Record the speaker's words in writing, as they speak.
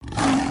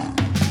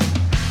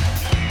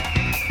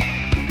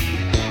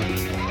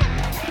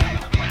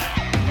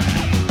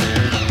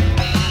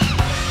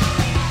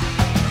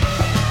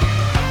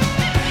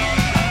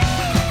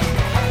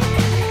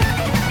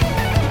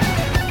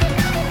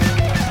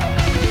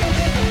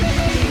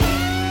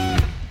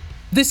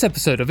This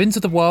episode of Into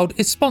the Wild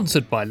is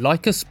sponsored by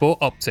Leica Sport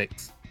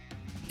Optics.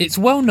 It's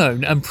well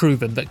known and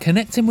proven that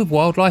connecting with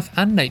wildlife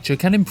and nature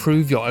can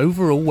improve your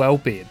overall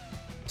well-being.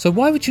 So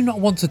why would you not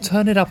want to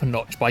turn it up a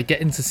notch by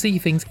getting to see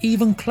things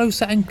even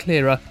closer and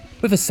clearer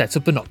with a set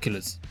of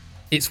binoculars?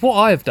 It's what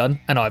I have done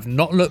and I've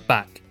not looked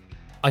back.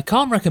 I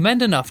can't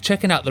recommend enough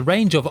checking out the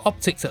range of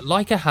optics that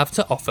Leica have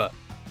to offer.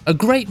 A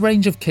great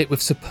range of kit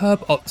with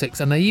superb optics,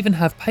 and they even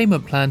have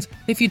payment plans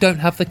if you don't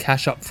have the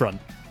cash up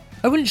front.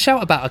 I wouldn't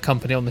shout about a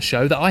company on the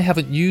show that I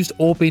haven't used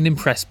or been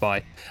impressed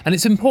by, and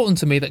it's important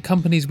to me that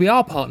companies we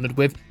are partnered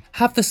with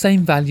have the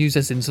same values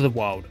as Into the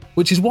Wild,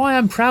 which is why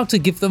I'm proud to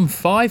give them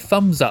 5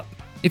 thumbs up.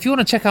 If you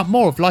want to check out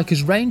more of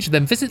Leica's range,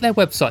 then visit their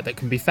website that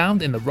can be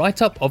found in the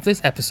write-up of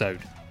this episode.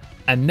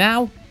 And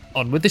now,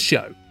 on with the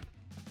show.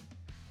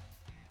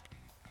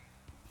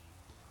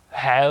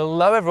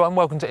 Hello everyone,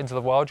 welcome to Into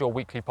the Wild, your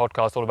weekly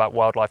podcast all about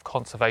wildlife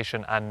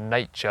conservation and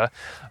nature.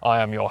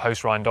 I am your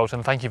host Ryan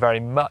Dalton. Thank you very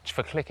much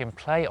for clicking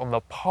play on the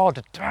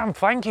pod. Damn,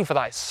 thank you for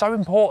that. It's so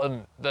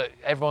important that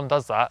everyone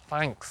does that.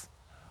 Thanks.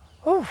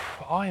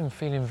 Oof, I am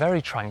feeling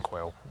very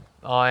tranquil.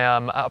 I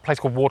am at a place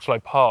called Waterloo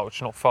Park, which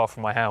is not far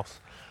from my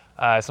house.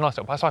 It's a nice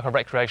little, it's like a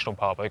recreational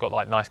park, but they've got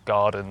like nice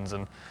gardens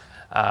and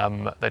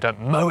they don't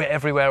mow it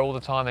everywhere all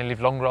the time. They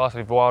leave long grass, they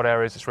leave wild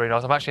areas. It's really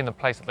nice. I'm actually in the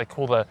place that they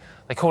call it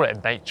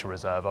a nature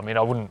reserve. I mean,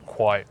 I wouldn't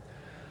quite.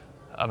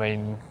 I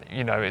mean,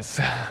 you know,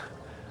 it's.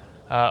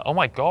 Oh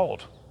my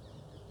God!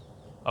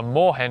 A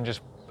moorhen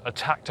just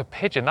attacked a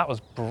pigeon. That was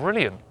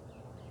brilliant.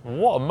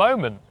 What a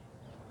moment!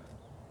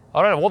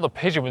 I don't know what the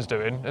pigeon was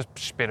doing. It was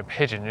just being a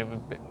pigeon. It was a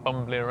bit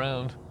bumbling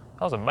around.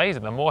 That was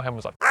amazing. The moorhen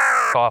was like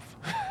off.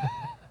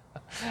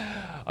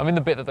 I'm in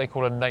the bit that they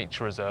call a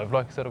nature reserve.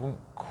 Like I said, I wouldn't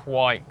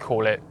quite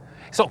call it.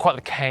 It's not quite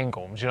the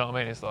Cairngorms, you know what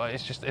I mean?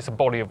 It's a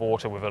body of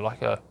water with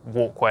a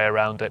walkway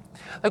around it.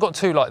 They've got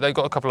they've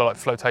got a couple of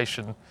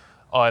flotation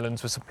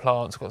islands with some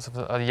plants. Got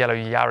a yellow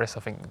Yaris, I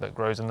think, that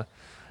grows in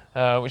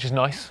there, which is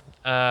nice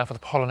for the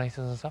pollinators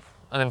and stuff.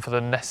 And then for the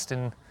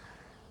nesting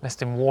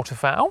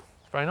waterfowl.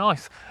 It's very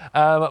nice.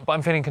 But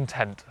I'm feeling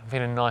content. I'm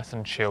feeling nice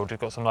and chilled. We've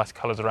got some nice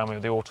colours around me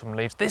with the autumn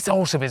leaves. This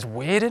autumn is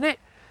weird, isn't it?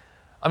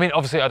 I mean,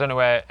 obviously, I don't know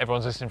where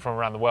everyone's listening from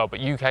around the world,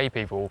 but UK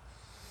people,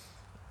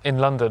 in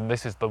London,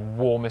 this is the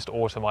warmest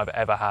autumn I've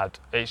ever had.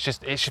 It's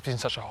just been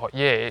such a hot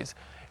year. It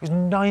was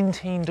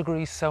 19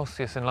 degrees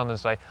Celsius in London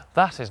today.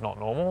 That is not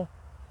normal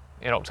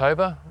in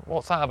October.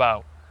 What's that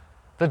about?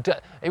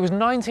 It was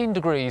 19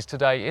 degrees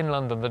today in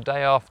London, the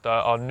day after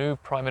our new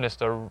Prime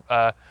Minister,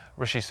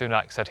 Rishi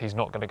Sunak, said he's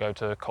not going to go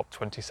to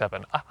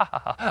COP27.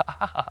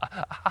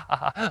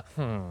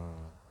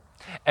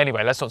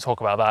 Anyway, let's not talk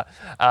about that.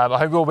 I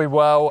hope you'll be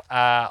well.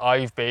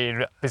 I've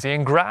been busy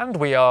and grand.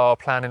 We are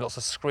planning lots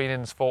of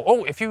screenings for...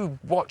 Oh, if you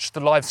watched the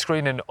live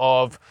screening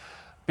of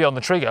Beyond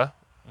the Trigger,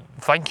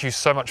 thank you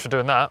so much for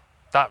doing that.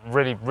 That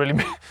really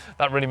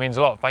means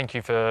a lot. Thank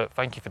you for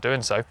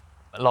doing so.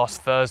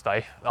 Last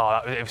Thursday,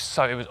 it was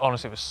so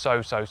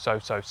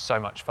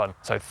much fun.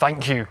 So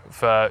thank you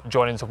for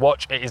joining to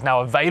watch. It is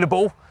now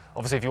available.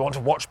 Obviously, if you want to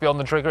watch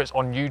Beyond the Trigger, it's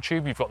on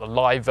YouTube. You've got the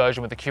live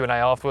version with the Q&A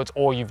afterwards,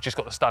 or you've just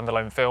got the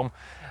standalone film.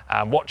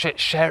 Watch it,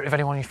 share it with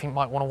anyone you think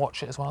might want to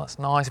watch it as well. That's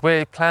nice.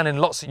 We're planning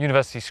lots of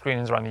university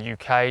screenings around the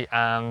UK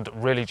and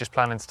really just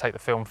planning to take the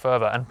film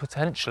further and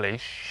potentially,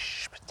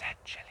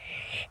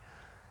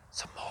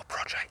 some more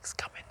projects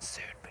coming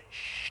soon, but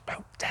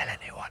don't tell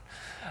anyone.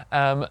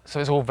 So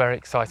it's all very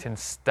exciting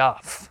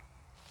stuff.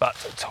 But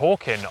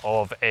talking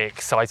of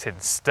exciting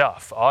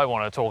stuff, I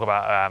want to talk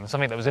about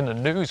something that was in the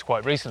news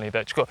quite recently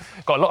that's got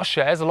a lot of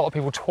shares, a lot of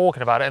people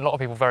talking about it, and a lot of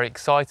people very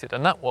excited,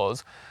 and that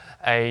was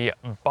a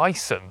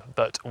bison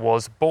that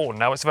was born.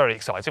 Now, it's very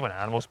exciting when an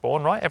animal's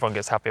born, right? Everyone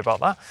gets happy about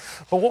that.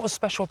 But what was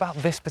special about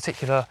this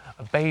particular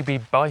baby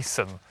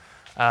bison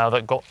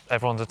that got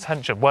everyone's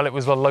attention? Well, it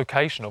was the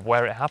location of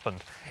where it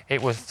happened.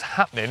 It was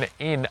happening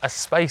in a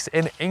space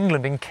in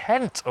England, in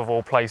Kent, of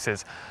all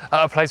places,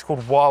 at a place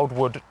called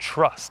Wildwood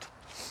Trust.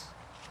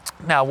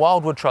 Now,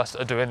 Wildwood Trust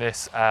are doing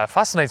this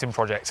fascinating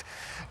project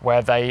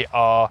where they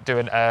are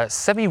doing a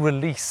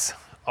semi-release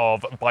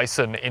of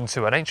bison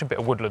into an ancient bit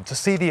of woodland to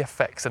see the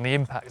effects and the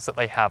impacts that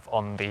they have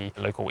on the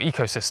local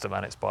ecosystem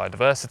and its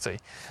biodiversity.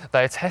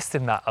 They are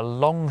testing that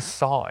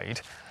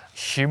alongside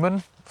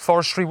human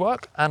forestry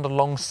work and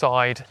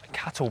alongside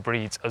cattle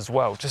breeds as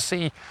well to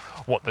see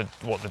what the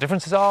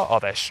differences are. Are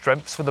there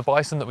strengths with the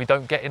bison that we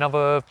don't get in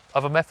other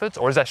methods,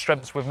 or is there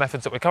strengths with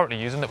methods that we're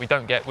currently using that we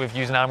don't get with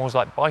using animals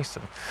like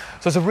bison?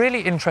 So it's a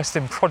really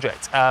interesting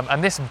project,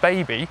 and this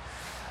baby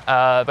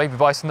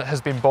bison that has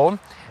been born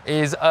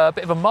is a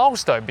bit of a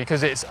milestone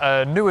because it's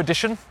a new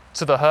addition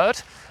to the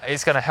herd.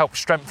 It's going to help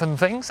strengthen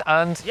things,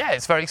 and yeah,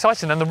 it's very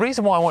exciting. And the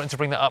reason why I wanted to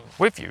bring that up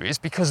with you is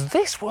because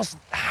this was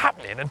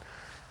happening and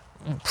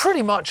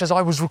pretty much as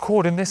I was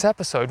recording this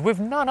episode with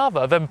none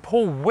other than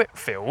Paul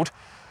Whitfield,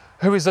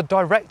 who is the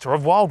director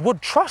of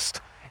Wildwood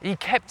Trust. He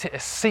kept it a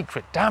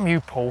secret. Damn you,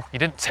 Paul, you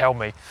didn't tell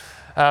me.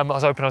 I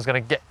was hoping I was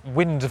going to get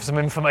wind of some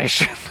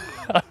information.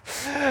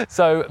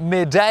 So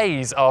mere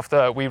days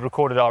after we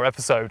recorded our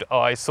episode,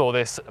 I saw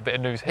this bit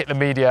of news hit the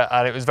media,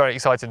 and it was very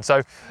exciting.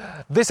 So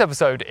this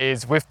episode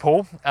is with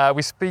Paul.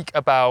 We speak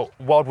about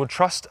Wildwood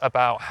Trust,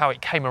 about how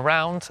it came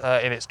around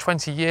in its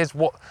 20 years,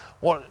 what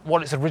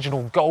its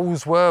original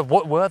goals were.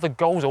 What were the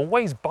goals?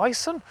 Always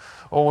bison?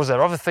 Or was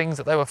there other things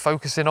that they were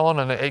focusing on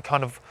and it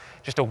kind of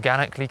just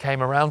organically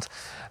came around?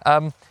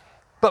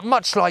 But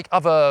much like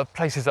other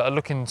places that are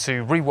looking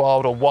to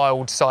rewild or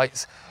wild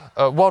sites,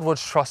 Wildwood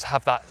Trust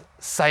have that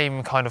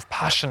same kind of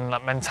passion,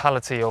 that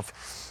mentality of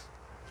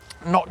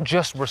not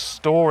just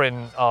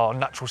restoring our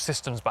natural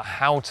systems, but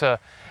how to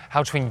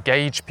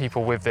engage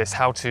people with this,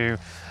 how to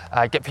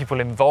get people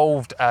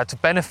involved to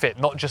benefit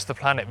not just the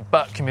planet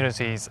but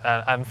communities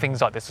and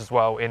things like this as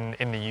well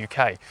in the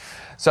UK.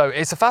 So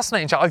it's a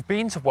fascinating chat. I've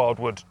been to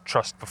Wildwood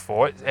Trust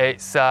before.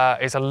 It's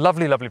a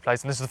lovely, lovely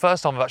place, and this is the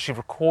first time I've actually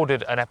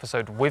recorded an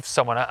episode with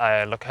someone at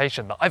a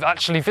location that I've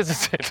actually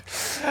visited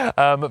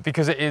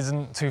because it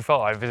isn't too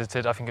far. I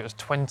visited, I think it was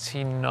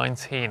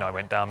 2019 I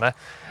went down there,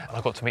 and I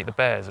got to meet the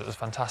bears. It was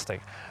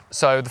fantastic.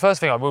 So the first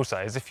thing I will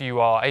say is if you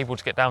are able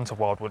to get down to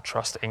Wildwood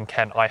Trust in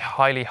Kent, I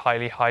highly,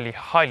 highly, highly,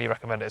 highly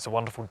recommend it. It's a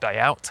wonderful day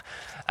out,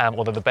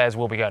 although the bears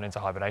will be going into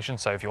hibernation,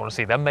 so if you want to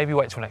see them, maybe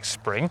wait till next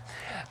spring.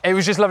 It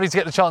was just lovely to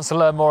get the chance to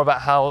learn more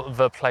about how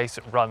the place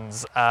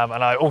runs,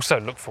 and I also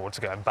look forward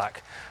to going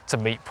back to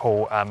meet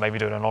Paul and maybe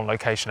doing an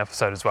on-location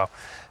episode as well.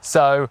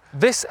 So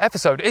this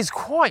episode is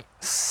quite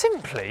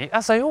simply,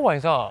 as they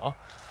always are,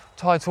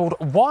 titled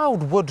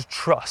Wildwood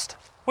Trust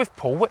with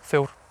Paul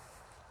Whitfield.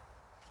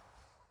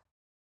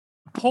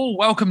 Paul,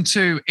 welcome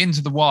to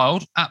Into the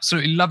Wild.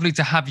 Absolutely lovely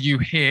to have you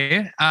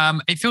here.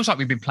 It feels like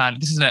we've been planning.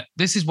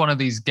 This is one of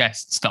these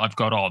guests that I've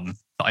got on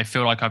that I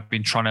feel like we've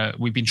been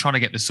trying to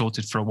get this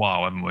sorted for a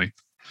while, haven't we?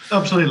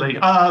 Absolutely.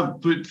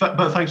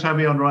 But thanks for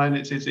having me on, Ryan.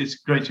 It's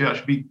great to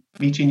actually be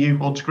meeting you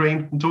on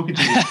screen and talking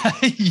to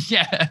you.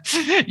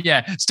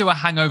 Yeah. Still a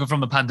hangover from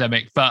the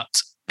pandemic, but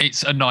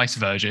it's a nice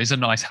version. It's a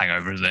nice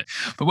hangover, isn't it?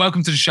 But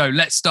welcome to the show.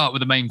 Let's start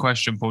with the main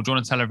question, Paul. Do you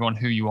want to tell everyone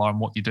who you are and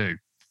what you do?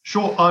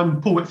 Sure.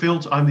 I'm Paul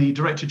Whitfield. I'm the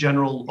Director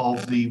General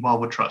of the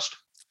Wildwood Trust.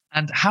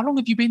 And how long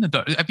have you been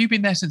have you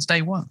been there since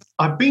day one?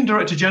 I've been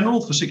Director General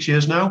for 6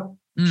 years now.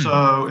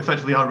 So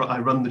effectively, I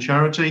run the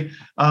charity,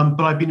 but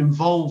I've been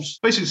involved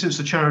basically since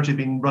the charity had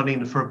been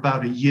running for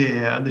about a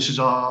year, and this is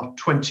our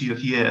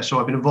 20th year. So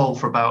I've been involved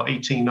for about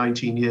 18,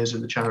 19 years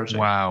in the charity.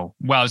 Wow.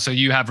 So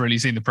you have really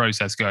seen the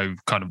process go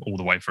kind of all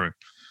the way through.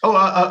 Oh,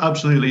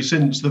 absolutely.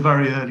 Since the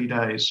very early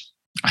days.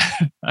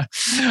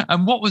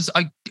 And what was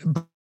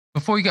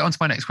before we get on to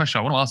my next question,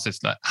 I want to ask this: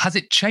 has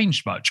it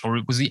changed much, or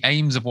was the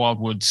aims of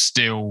Wildwood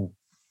still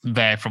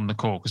there from the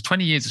core? Because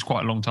 20 years is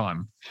quite a long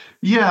time.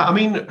 Yeah, I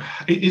mean,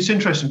 it's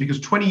interesting because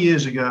 20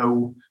 years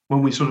ago,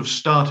 when we sort of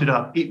started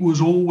up, it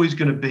was always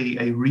going to be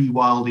a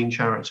rewilding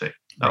charity.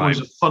 That was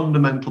a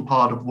fundamental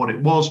part of what it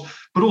was,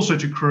 but also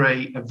to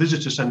create a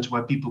visitor centre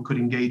where people could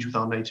engage with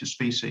our native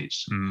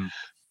species.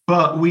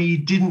 But we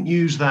didn't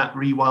use that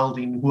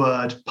rewilding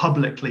word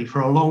publicly for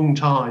a long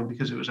time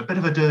because it was a bit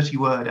of a dirty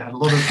word. It had a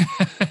lot of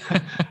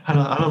had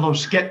a lot of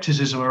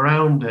skepticism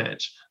around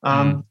it.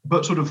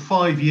 But sort of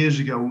 5 years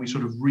ago, when we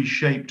sort of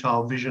reshaped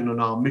our vision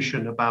and our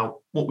mission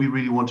about what we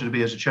really wanted to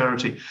be as a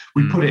charity,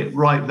 we put it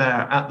right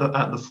there at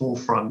the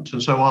forefront.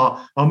 And so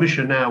our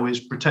mission now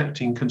is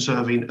protecting,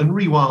 conserving, and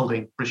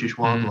rewilding British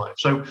wildlife.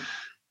 So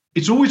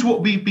it's always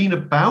what we've been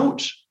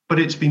about, but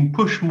it's been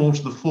pushed more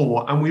to the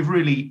fore, and we've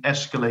really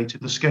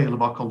escalated the scale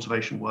of our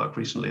conservation work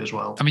recently as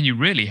well. I mean, you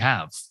really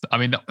have. I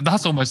mean,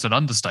 that's almost an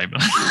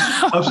understatement.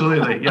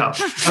 Absolutely, yeah.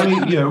 I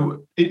mean,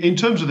 in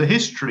terms of the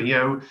history,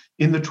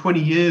 in the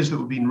 20 years that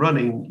we've been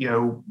running,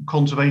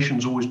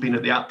 conservation's always been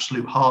at the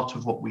absolute heart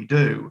of what we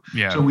do.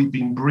 Yeah. So we've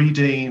been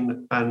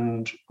breeding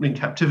and in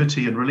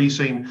captivity and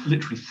releasing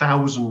literally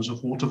thousands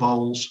of water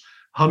voles,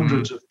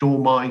 hundreds of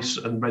dormice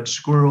and red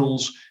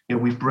squirrels.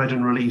 We've bred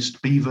and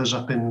released beavers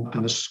up in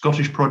the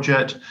Scottish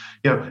project.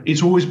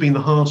 It's always been the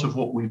heart of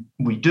what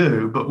we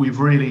do, but we've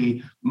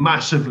really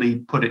massively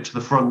put it to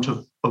the front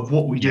of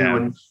what we do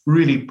and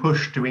really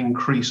pushed to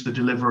increase the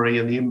delivery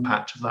and the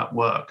impact of that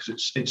work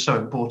because it's so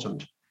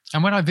important.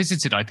 And when I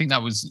visited, I think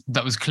that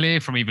was clear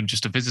from even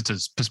just a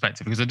visitor's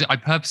perspective, because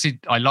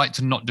I like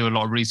to not do a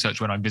lot of research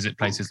when I visit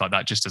places like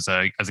that, just as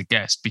a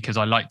guest, because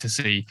I like to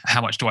see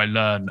how much do I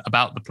learn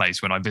about the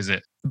place when I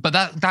visit. But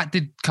that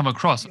did come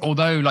across,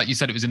 although, like you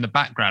said, it was in the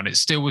background. It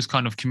still was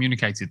kind of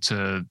communicated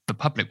to the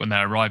public when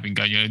they're arriving,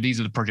 going, these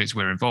are the projects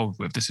we're involved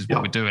with. This is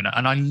what we're doing,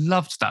 and I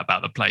loved that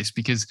about the place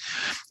because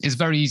it's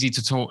very easy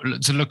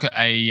to look at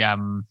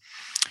a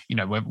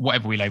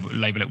whatever we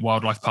label it,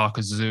 wildlife park,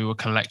 a zoo, a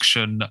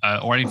collection,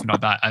 or anything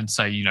like that, and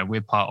say,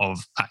 we're part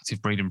of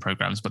active breeding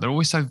programs, but they're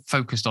always so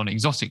focused on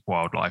exotic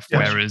wildlife,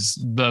 whereas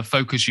the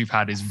focus you've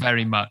had is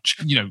very much,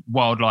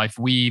 wildlife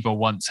we either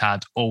once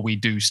had, or we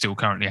do still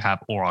currently have,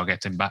 or are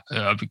getting back.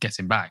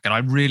 And I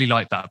really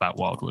like that about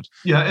Wildwood.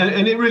 Yeah,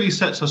 and it really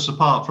sets us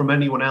apart from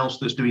anyone else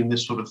that's doing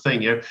this sort of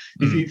thing.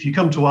 If you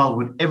come to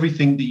Wildwood,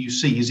 everything that you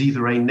see is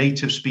either a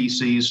native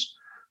species,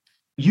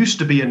 used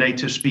to be a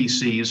native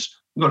species.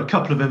 We've got a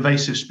couple of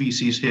invasive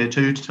species here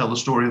too to tell the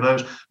story of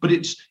those, but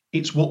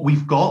it's what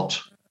we've got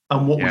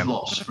and what we've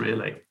lost,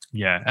 really.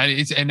 Yeah, and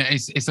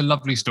it's a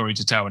lovely story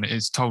to tell, and it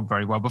is told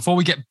very well. Before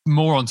we get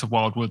more onto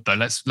Wildwood, though,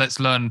 let's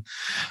learn.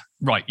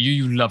 Right,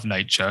 you love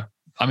nature.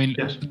 I mean,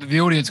 yes. The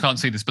audience can't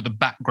see this, but the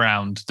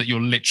background that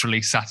you're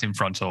literally sat in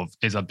front of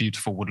is a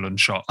beautiful woodland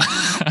shot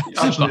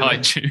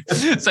behind you.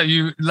 So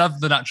you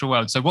love the natural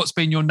world. So what's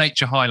been your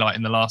nature highlight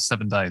in the last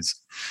 7 days?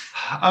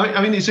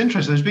 I mean, it's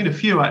interesting. There's been a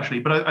few, actually,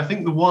 but I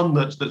think the one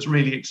that's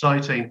really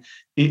exciting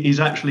is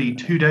actually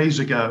 2 days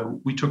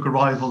ago, we took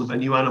arrival of a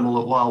new animal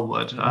at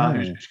Wildwood,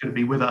 who's going to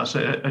be with us,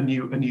 a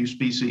new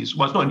species.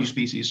 Well, it's not a new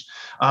species,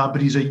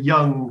 but he's a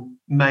young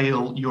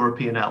male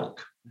European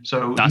elk.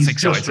 So that's he's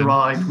exciting. Just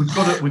arrived.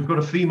 We've got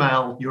a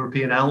female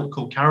European elk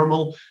called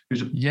Caramel,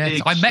 who's a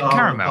big I met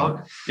Caramel.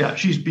 Dog. Yeah,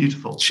 she's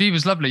beautiful. She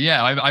was lovely.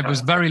 Yeah, I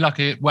was very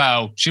lucky.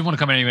 Well, she didn't want to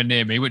come anywhere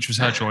near me, which was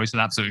her choice, and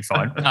absolutely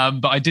fine.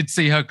 But I did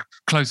see her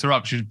closer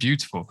up. She was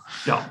beautiful.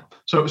 Yeah.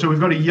 So we've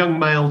got a young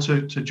male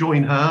to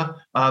join her.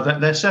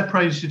 They're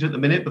separated at the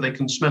minute, but they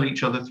can smell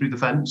each other through the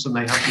fence, and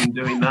they have been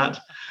doing that.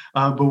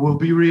 But we'll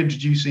be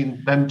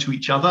reintroducing them to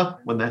each other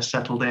when they're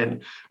settled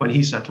in, when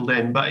he's settled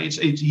in. But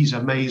he's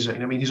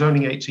amazing. I mean, he's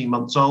only 18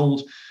 months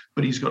old,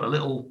 but he's got a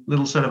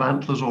little set of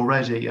antlers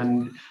already,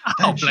 and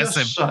they're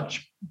just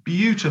such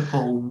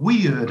beautiful,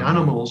 weird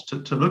animals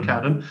to look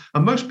at. And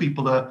most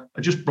people are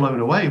just blown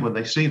away when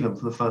they see them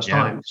for the first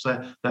time,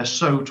 because they're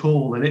so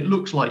tall, and it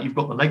looks like you've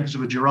got the legs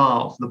of a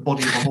giraffe, the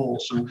body of a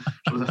horse, and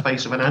sort of the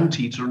face of an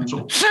anteater, and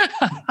sort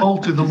of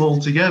bolted them all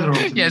together.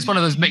 Yeah, it's one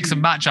of those mix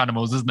and match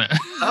animals, isn't it?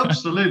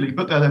 Absolutely,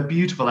 but they're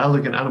beautiful,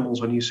 elegant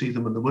animals when you see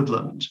them in the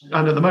woodland.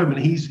 And at the moment,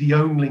 he's the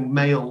only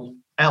male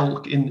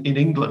elk in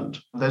England.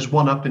 There's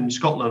one up in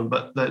Scotland,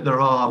 but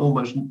there are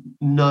almost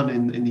none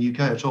in the UK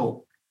at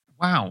all.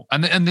 Wow.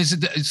 And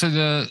so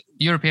the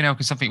European elk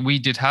is something we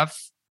did have?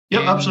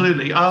 Yeah,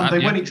 absolutely.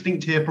 They went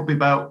extinct here probably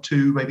about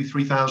maybe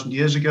 3,000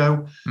 years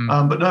ago.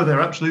 But no, they're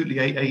absolutely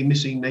a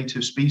missing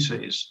native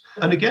species.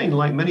 And again,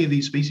 like many of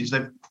these species,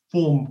 they've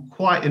formed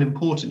quite an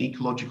important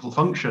ecological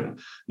function.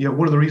 You know,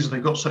 one of the reasons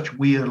they've got such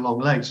weird long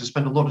legs is they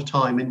spend a lot of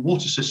time in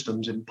water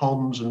systems, in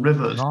ponds and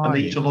rivers, and they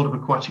eat a lot of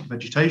aquatic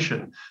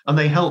vegetation, and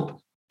they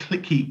help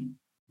keep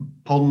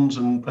ponds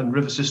and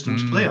river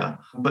systems clear.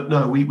 But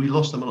no, we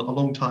lost them a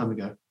long time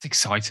ago. It's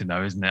exciting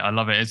though, isn't it? I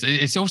love it.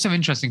 It's also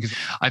interesting because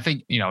I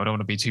think, I don't want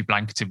to be too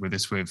blanketed with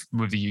this with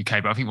the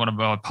UK, but I think one of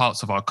our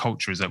parts of our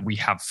culture is that we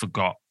have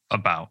forgot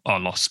about our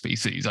lost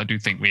species. I do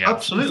think we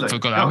have forgot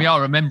that. And we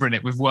are remembering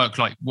it with work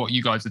like what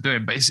you guys are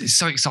doing, but it's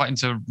so exciting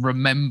to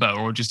remember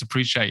or just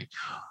appreciate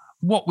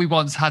what we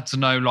once had to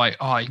know, like,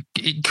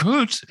 it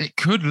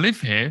could live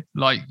here,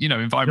 like,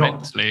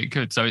 environmentally it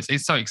could. So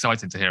it's so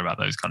exciting to hear about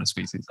those kind of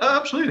species.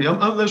 Absolutely.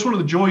 That's one of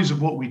the joys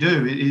of what we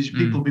do is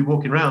people will be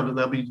walking around and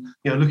they'll be,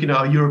 looking at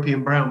our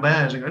European brown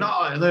bears and going,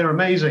 oh, they're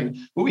amazing.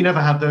 But we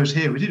never had those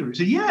here. We did. We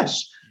said,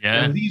 yes.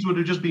 Yeah. These would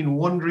have just been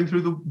wandering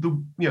through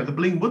the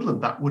Bling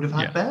woodland that would have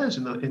had bears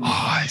in the.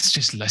 It's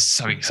just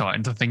so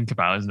exciting to think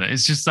about, isn't it?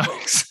 It's just so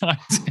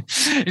exciting.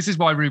 This is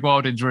why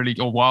rewilding's really,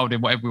 or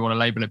wilding, whatever we want to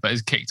label it, but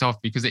it's kicked off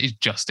because it is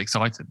just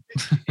exciting.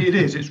 It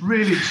is. It's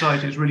really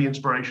exciting. It's really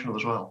inspirational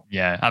as well.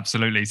 Yeah,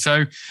 absolutely.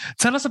 So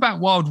tell us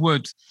about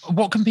Wildwood.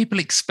 What can people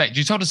expect?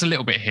 You told us a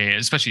little bit here,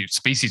 especially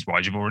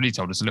species-wise, you've already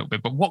told us a little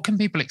bit, but what can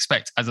people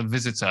expect as a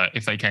visitor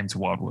if they came to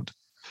Wildwood?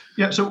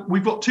 Yeah, so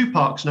we've got 2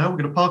 parks now. We've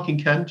got a park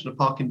in Kent and a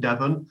park in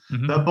Devon.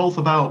 They're both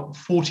about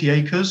 40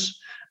 acres,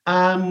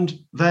 and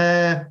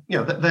they're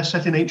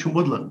set in ancient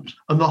woodland.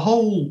 And the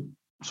whole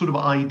sort of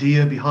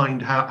idea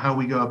behind how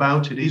we go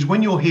about it is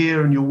when you're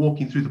here and you're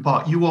walking through the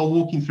park, you are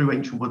walking through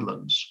ancient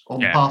woodlands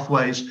on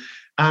pathways.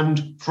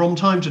 And from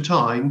time to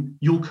time,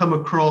 you'll come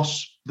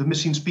across the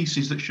missing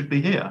species that should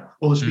be here,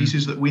 or the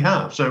species that we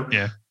have. So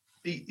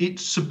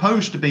it's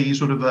supposed to be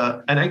sort of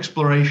an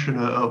exploration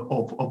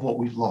of what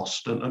we've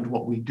lost and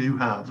what we do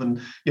have.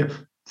 And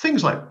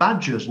things like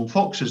badgers and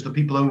foxes that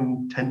people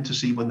only tend to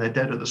see when they're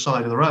dead at the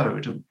side of the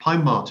road, and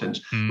pine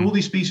martens, all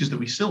these species that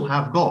we still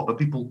have got, but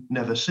people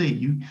never see.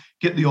 You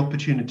get the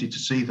opportunity to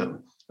see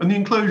them. And the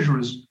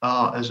enclosures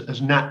are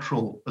as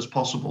natural as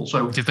possible.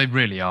 So if they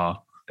really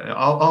are.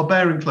 Our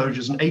bear enclosure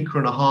is 1.5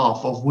 acres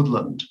of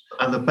woodland,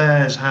 and the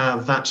bears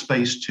have that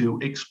space to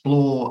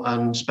explore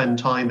and spend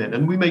time in.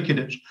 And we make it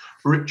as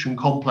rich and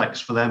complex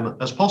for them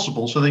as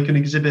possible so they can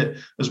exhibit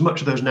as much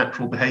of those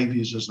natural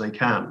behaviors as they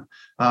can.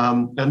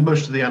 And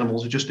most of the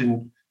animals are just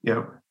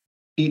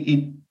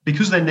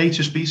because they're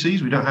native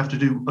species, we don't have to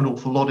do an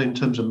awful lot in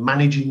terms of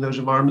managing those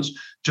environments,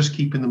 just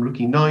keeping them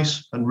looking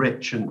nice and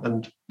rich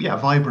and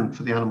vibrant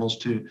for the animals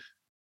to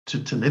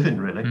live in,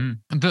 really.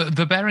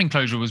 The bear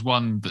enclosure was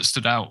one that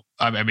stood out.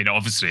 I mean,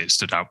 obviously it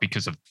stood out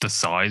because of the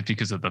size,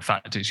 because of the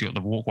fact it's got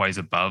the walkways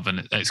above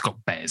and it's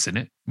got bears in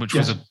it, which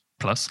was a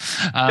plus.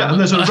 And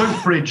there's a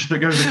rope bridge that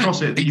goes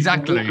across it.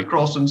 Exactly. You can walk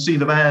across and see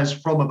the bears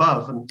from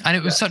above. And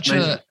it was such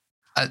amazing.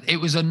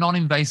 It was a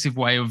non-invasive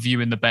way of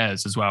viewing the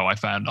bears as well. I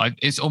found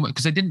it's almost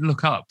because they didn't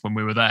look up when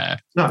we were there,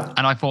 No.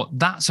 and I thought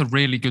that's a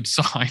really good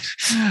sign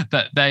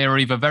that they are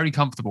either very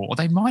comfortable or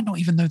they might not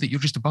even know that you're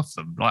just above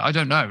them. Like I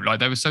don't know, like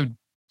they were so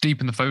deep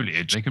in the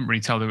foliage they couldn't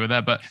really tell they were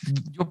there. But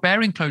your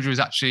bear enclosure is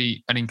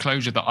actually an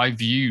enclosure that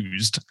I've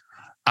used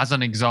as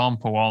an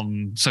example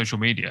on social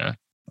media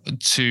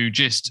to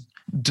just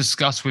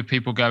discuss with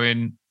people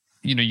going,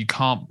 you know, you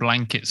can't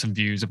blanket some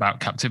views about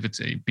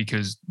captivity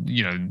because,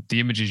 you know, the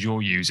images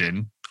you're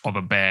using of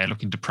a bear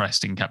looking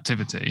depressed in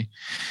captivity.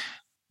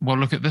 Well,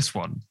 look at this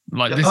one.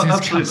 Like, this is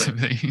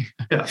captivity.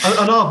 Yeah,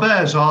 and our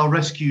bears are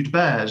rescued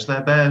bears.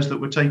 They're bears that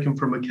were taken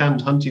from a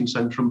canned hunting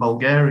centre in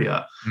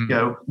Bulgaria. You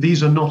know,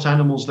 these are not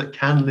animals that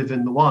can live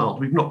in the wild.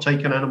 We've not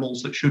taken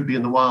animals that should be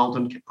in the wild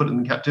and put them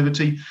in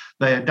captivity.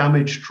 They are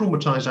damaged,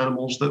 traumatized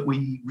animals that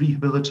we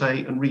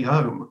rehabilitate and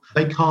rehome.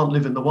 They can't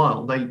live in the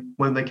wild.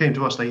 When they came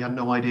to us, they had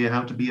no idea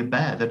how to be a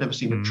bear. They'd never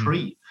seen a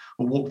tree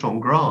or walked on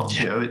grass.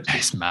 Yeah, you know,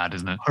 it's mad,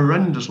 isn't it?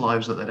 Horrendous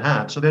lives that they'd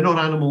had. So they're not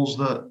animals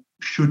that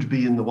should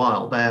be in the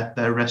wild.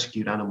 They're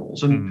rescued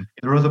animals, and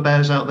there are other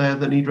bears out there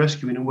that need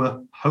rescuing, and we're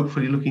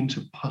hopefully looking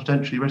to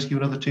potentially rescue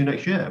another 2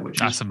 next year, which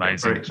that's is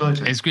amazing. Very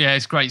exciting.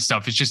 It's great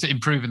stuff. It's just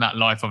improving that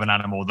life of an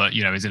animal that,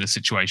 you know, is in a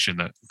situation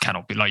that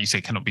cannot be, like you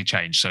say, cannot be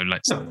changed. So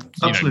let's,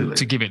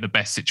 to give it the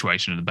best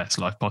situation and the best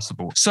life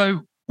possible.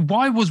 So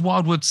why was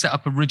Wildwood set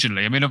up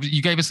originally? I mean,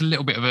 you gave us a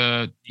little bit of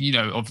a, you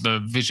know, of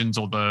the visions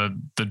or the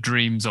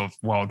dreams of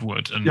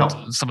Wildwood and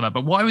some of that,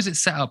 but why was it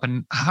set up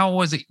and how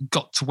has it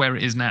got to where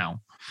it is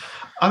now?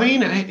 I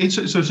mean, it's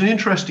an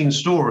interesting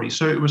story.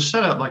 So it was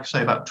set up, like I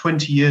say, about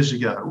 20 years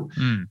ago.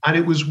 And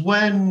it was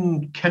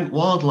when Kent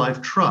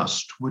Wildlife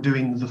Trust were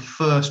doing the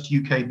first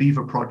UK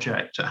beaver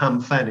project at Ham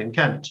Fen in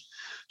Kent.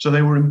 So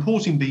they were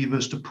importing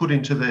beavers to put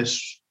into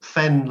this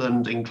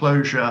fenland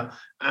enclosure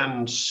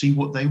and see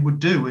what they would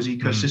do as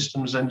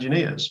ecosystems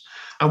engineers.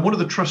 And one of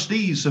the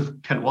trustees of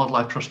Kent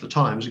Wildlife Trust at the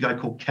time was a guy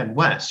called Ken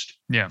West.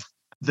 Yeah.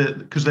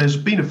 Because there's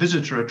been a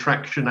visitor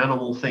attraction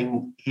animal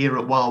thing here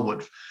at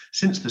Wildwood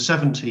since the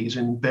 70s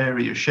in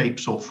various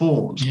shapes or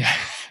forms. Yeah.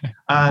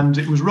 And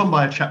it was run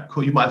by a chap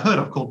you might have heard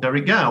of called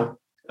Derek Gow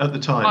at the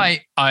time.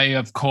 I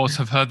of course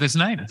have heard this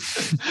name.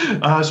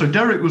 So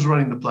Derek was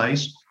running the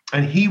place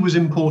and he was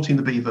importing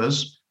the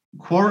beavers,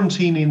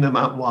 quarantining them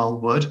at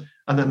Wildwood,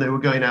 and then they were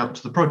going out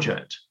to the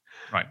project.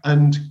 Right.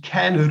 And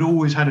Ken had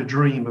always had a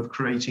dream of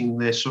creating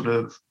this sort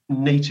of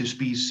native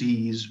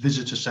species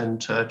visitor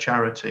centre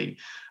charity.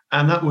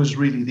 And that was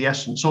really the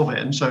essence of it.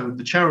 And so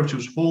the charity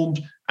was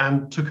formed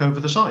and took over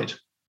the site.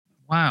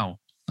 Wow.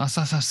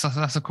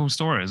 That's a cool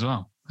story as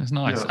well. It's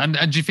nice. Yeah.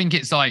 And do you think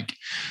it's like,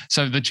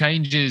 so the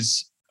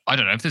changes, I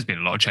don't know if there's been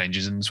a lot of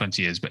changes in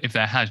 20 years, but if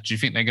there has, do you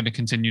think they're going to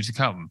continue to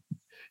come?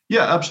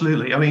 Yeah,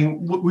 absolutely. I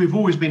mean, we've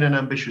always been an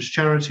ambitious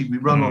charity. We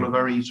run on a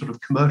very sort of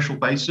commercial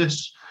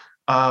basis.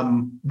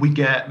 We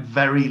get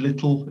very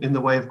little in the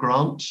way of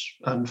grants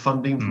and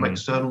funding from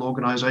external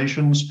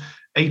organizations.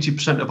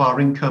 80% of our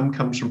income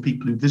comes from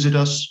people who visit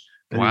us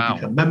and who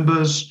become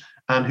members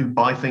and who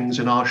buy things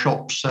in our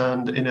shops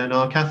and in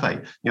our cafe.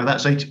 You know,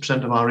 that's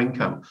 80% of our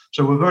income.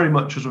 So we're very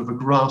much sort of a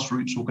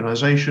grassroots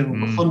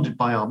organization. We're funded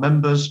by our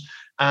members.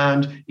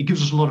 And it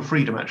gives us a lot of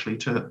freedom, actually,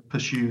 to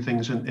pursue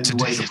things in the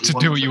way that we want to.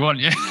 Do what you want,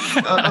 yeah.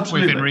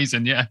 Absolutely. Within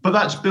reason, yeah. But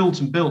that's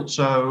built and built.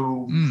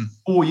 So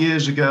 4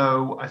 years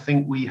ago, I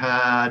think we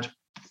had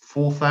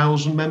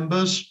 4,000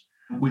 members.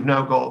 We've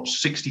now got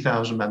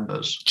 60,000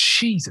 members.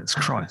 Jesus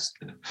Christ.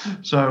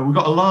 So we've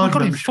got a large...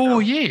 We've got in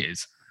 4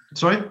 years.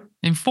 Sorry?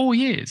 In 4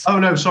 years? Oh,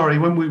 no, sorry.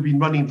 When we've been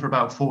running for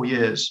about 4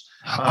 years.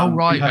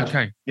 Right,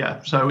 okay.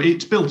 Yeah, so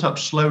it's built up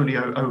slowly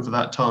over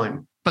that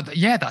time. But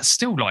yeah, that's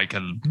still like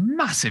a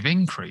massive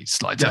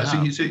increase. Like, yeah,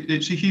 so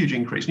it's a huge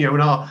increase. You know,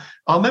 and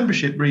our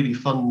membership really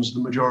funds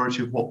the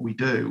majority of what we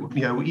do.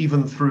 You know,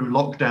 even through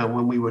lockdown,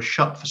 when we were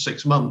shut for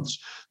 6 months,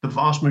 the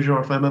vast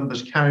majority of our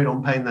members carried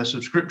on paying their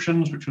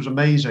subscriptions, which was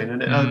amazing,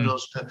 and it enabled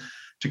us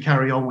to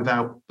carry on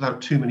without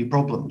too many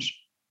problems.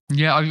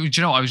 Yeah, do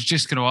you know, I was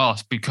just going to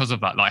ask because of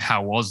that, like,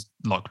 how was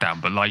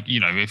lockdown? But like, you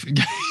know, if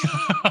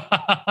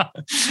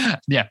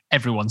yeah,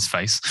 everyone's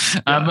face.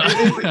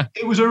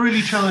 It was a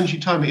really challenging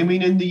time. I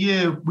mean, in the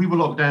year we were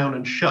locked down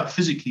and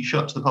physically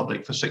shut to the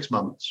public for 6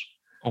 months.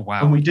 Oh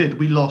wow! And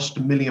we lost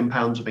 £1 million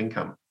of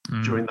income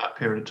during that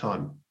period of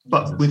time.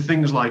 But with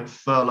things like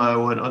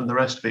furlough and the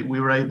rest of it,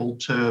 we were able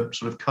to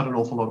sort of cut an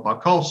awful lot of our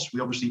costs. We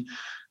obviously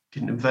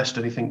didn't invest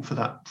anything for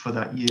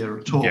that year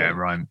at all. Yeah,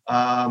 right.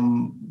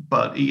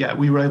 But yeah,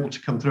 we were able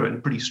to come through it in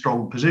a pretty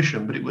strong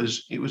position. But it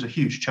was a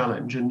huge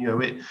challenge, and you know,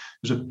 it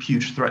was a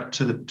huge threat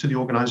to the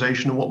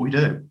organisation and what we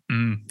do.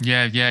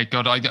 Yeah.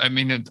 God, I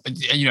mean,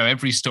 you know,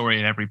 every story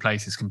in every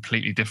place is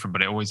completely different,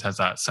 but it always has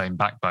that same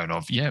backbone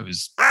of it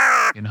was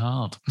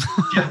hard.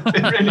 Yeah,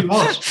 it really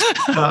was.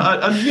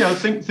 And you know, I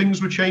think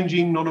things were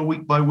changing on a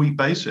week by week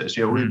basis.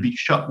 You know, we'd be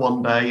shut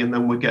one day, and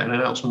then we'd get an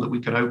announcement that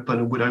we could open,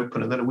 and we'd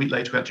open, and then a week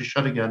later we had to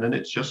shut again, and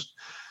it's just.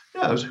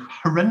 Yeah, it was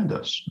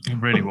horrendous.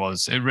 It really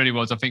was. It really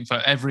was. I think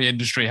for every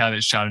industry had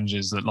its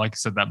challenges. That, like I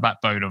said, that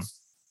backbone of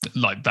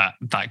like that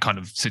kind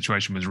of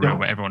situation was real, Yeah.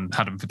 but everyone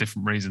had them for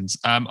different reasons.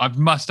 I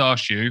must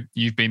ask you,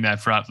 you've been there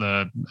throughout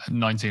the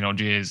 19 odd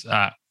years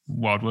at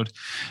Wildwood.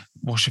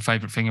 What's your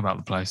favourite thing about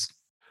the place?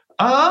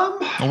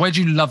 Or where'd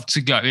you love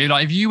to go?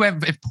 Like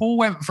if Paul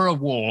went for a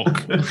walk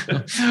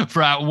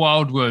throughout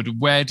Wildwood,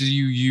 where do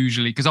you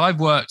usually? Because I've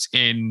worked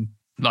in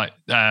like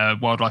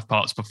wildlife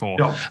parks before,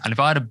 Yeah. and if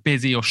I had a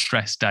busy or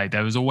stressed day,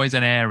 there was always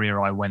an area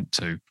I went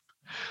to.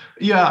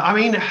 Yeah, I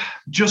mean,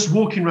 just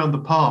walking around the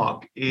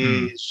park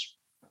is,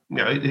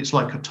 it's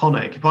like a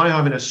tonic. If I'm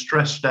having a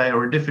stressed day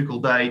or a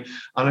difficult day,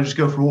 and I just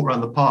go for a walk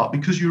around the park,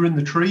 because you're in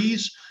the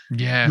trees,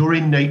 you're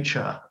in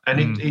nature,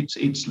 and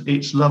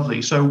it's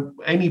lovely. So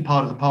any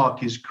part of the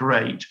park is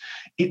great.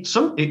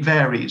 It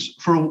varies.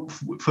 For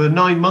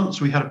 9 months,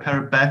 we had a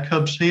pair of bear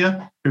cubs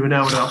here who are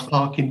now at our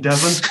park in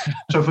Devon.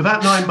 So for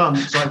that 9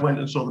 months, I went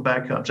and saw the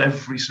bear cubs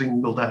every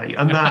single day,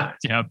 and that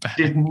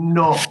did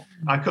not.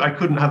 I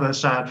couldn't have a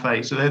sad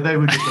face. So they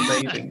were just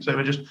amazing. So they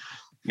were just,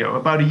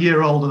 about a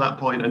year old at that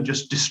point, and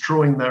just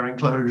destroying their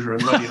enclosure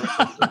and running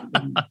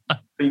and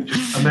being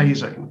just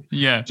amazing.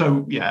 Yeah.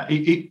 So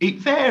it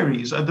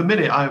varies. At the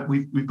minute,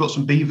 we've got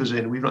some beavers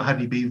in. We've not had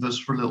any beavers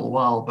for a little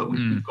while, but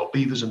we've got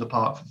beavers in the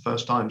park for the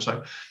first time.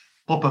 So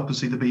pop up and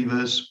see the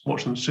beavers,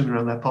 watch them swimming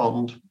around their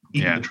pond,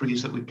 eating the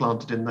trees that we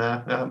planted in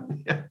there.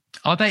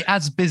 Are they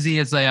as busy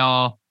as they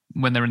are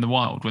when they're in the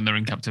wild, when they're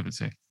in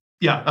captivity?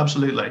 Yeah,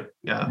 absolutely.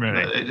 Yeah,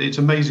 really? It's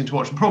amazing to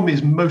watch. The problem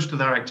is most of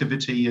their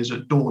activity is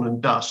at dawn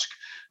and dusk,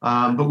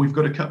 but we've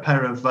got a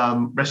pair of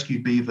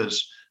rescued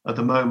beavers at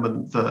the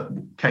moment that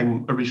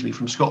came originally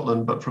from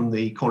Scotland, but from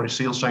the Cornish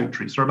Seal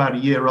Sanctuary. So they're about a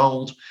year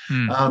old,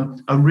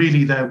 and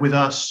really they're with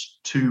us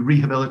to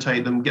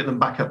rehabilitate them, get them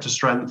back up to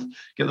strength,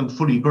 get them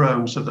fully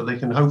grown so that they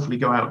can hopefully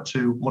go out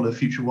to one of the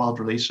future wild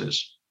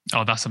releases.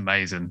 Oh, that's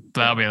amazing.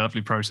 That'll be a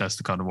lovely process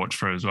to kind of watch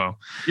through as well.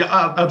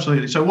 Yeah,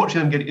 absolutely. So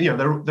watching them get,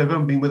 they've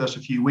only been with us a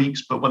few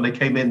weeks, but when they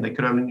came in, they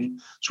could only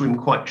swim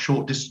quite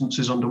short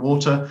distances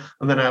underwater,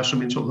 and they're now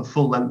swimming sort of the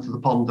full length of the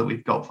pond that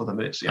we've got for them.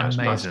 It's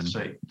nice to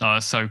see. Oh,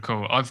 that's so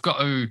cool.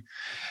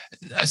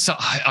 So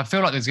I feel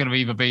like there's going to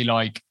either be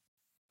like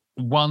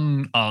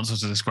one answer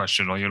to this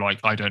question, or you're like,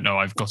 I don't know,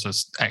 I've got an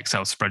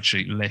Excel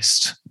spreadsheet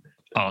list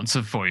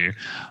answer for you.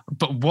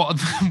 But what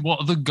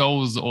are the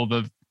goals or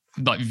the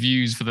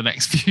views for the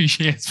next few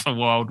years for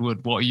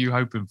Wildwood? What are you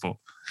hoping for?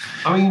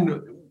 I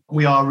mean,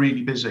 we are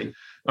really busy.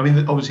 I mean,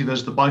 obviously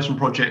there's the Bison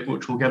project,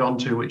 which we'll get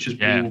onto, which has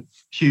been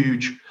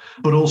huge.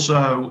 But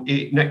also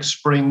next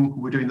spring,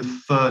 we're doing the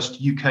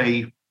first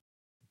UK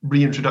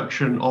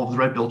reintroduction of the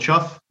red-billed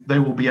chough. They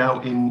will be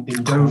out in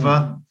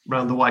Dover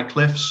around the White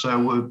Cliffs.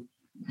 So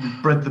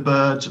we've bred the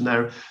birds, and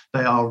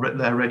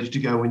they're ready to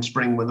go in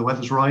spring when the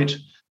weather's right.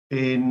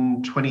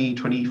 In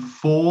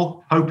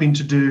 2024, hoping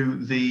to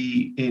do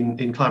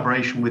in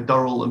collaboration with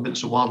Durrell and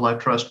Vincent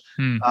Wildlife Trust,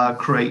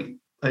 create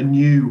a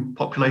new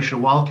population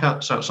of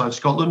wildcats outside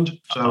Scotland.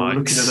 So we're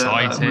looking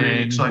at a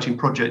really exciting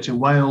project in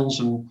Wales,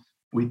 and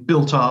we've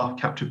built our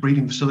captive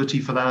breeding facility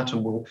for that,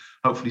 and we'll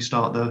hopefully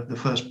start the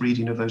first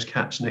breeding of those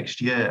cats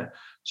next year.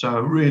 So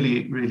a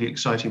really, really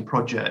exciting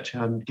project,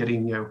 and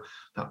getting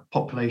that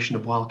population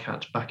of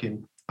wildcats back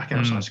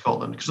outside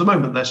Scotland, because at the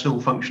moment they're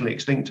still functionally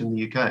extinct in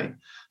the UK.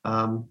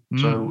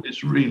 So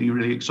it's really,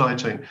 really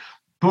exciting.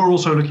 But we're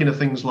also looking at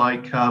things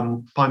like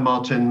pine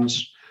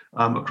martins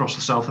across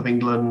the south of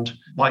England,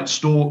 white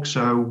stork.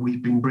 So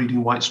we've been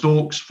breeding white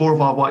storks. 4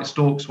 of our white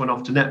storks went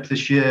off to Knepp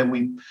this year, and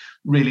we're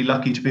really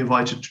lucky to be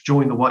invited to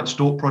join the White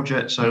Stork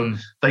Project. So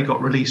they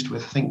got released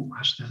with, I think,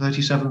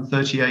 37,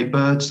 38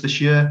 birds this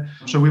year.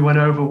 So we went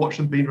over, watched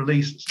them being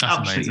released. It's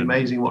absolutely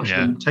amazing watching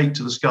them take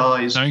to the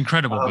skies. They're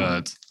incredible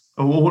birds.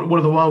 One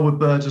of the Wildwood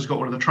birds has got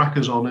one of the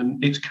trackers on,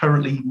 and it's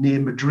currently near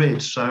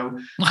Madrid. So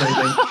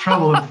they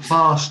travel a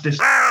vast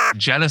distance.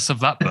 Jealous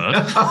of that bird.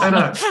 I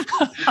know.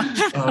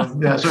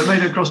 So it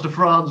made it across to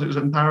France. It was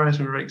in Paris.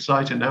 We were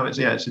excited. Now it's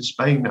in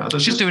Spain now. So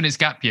it's just doing its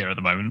gap year at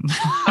the moment.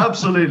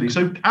 Absolutely.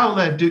 So out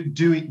there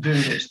doing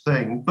its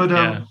thing.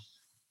 But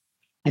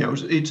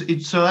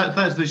it's so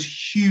that's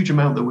this huge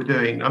amount that we're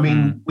doing. I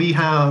mean, we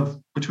have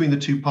between the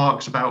two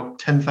parks about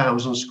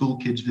 10,000 school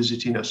kids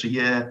visiting us a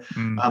year,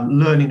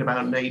 learning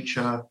about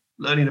nature,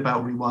 learning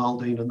about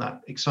rewilding and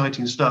that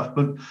exciting stuff.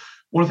 But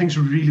one of the things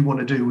we really want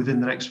to do within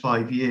the next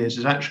 5 years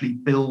is actually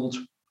build,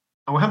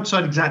 and we haven't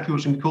decided exactly what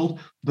it's going to be called,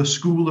 the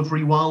School of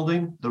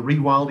Rewilding, the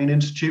Rewilding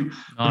Institute,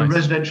 a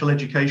residential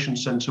education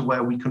centre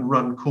where we can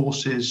run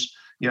courses,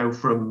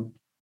 from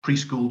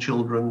preschool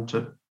children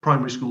to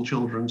primary school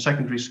children,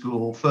 secondary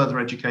school, further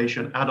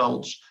education,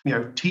 adults,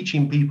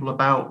 teaching people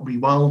about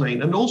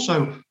rewilding and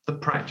also the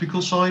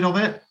practical side of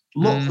it.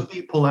 Lots of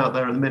people out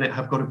there at the minute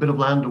have got a bit of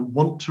land and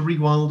want to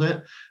rewild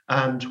it.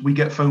 And we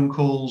get phone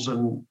calls,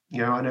 and,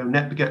 I know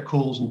Knepp get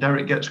calls and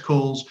Derek gets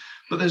calls,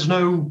 but there's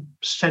no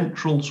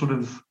central sort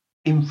of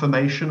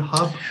information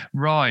hub,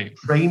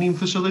 training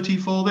facility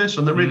for this.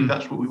 And really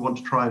that's what we want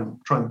to try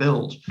and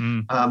build.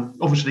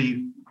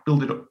 Obviously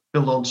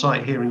build on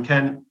site here in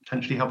Kent,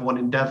 potentially have one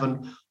in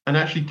Devon, and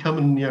actually come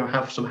and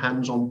have some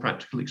hands-on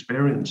practical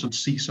experience and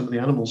see some of the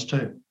animals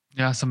too.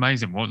 Yeah, that's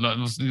amazing. Well,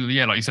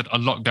 yeah, like you said, a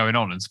lot going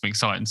on and some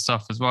exciting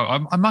stuff as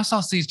well. I must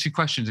ask these two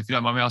questions, if you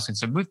don't mind me asking.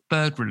 So, with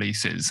bird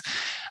releases,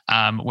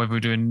 whether we're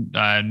doing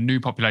new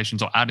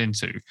populations or adding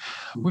to,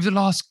 with the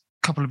last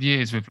couple of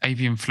years with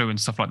avian flu and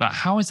stuff like that,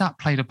 how has that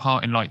played a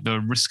part in like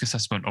the risk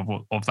assessment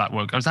of that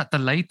work? Has that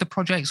delayed the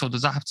projects, or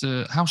does that have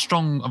to? How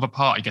strong of a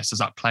part, I guess, does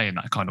that play in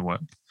that kind of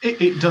work?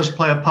 It does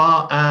play a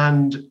part,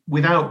 and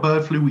without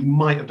bird flu, we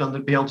might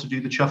have be able to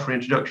do the chough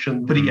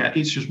reintroduction. But yeah,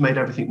 it's just made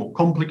everything more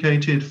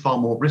complicated, far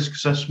more risk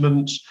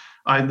assessments.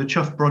 In the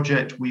chough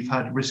project, we've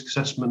had risk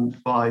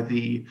assessment by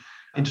the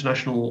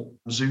International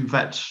Zoo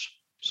Vets,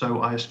 so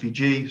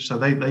ISVG. So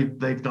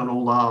they've done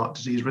all our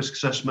disease risk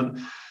assessment.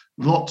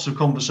 Lots of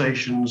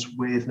conversations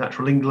with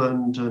Natural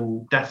England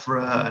and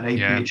DEFRA and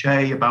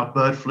APHA about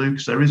bird flu,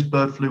 because there is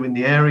bird flu in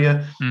the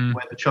area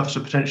where the choughs are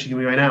potentially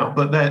going out.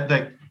 But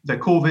they're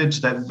corvids,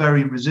 they're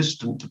very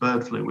resistant to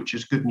bird flu, which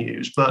is good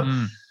news. But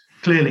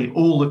clearly,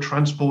 all the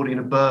transporting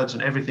of birds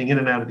and everything in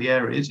and out of the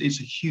area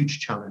is a huge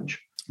challenge.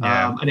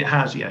 Yeah. And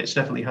it's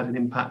definitely had an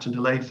impact and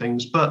delayed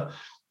things. But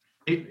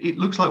it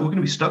looks like we're going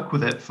to be stuck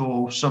with it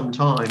for some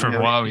time. For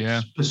a while,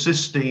 it's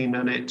persisting,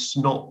 and it's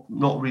not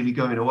really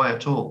going away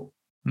at all.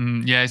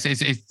 Yeah,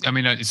 I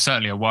mean, it's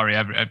certainly a worry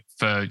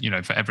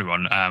for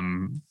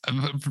everyone,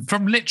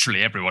 from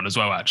literally everyone as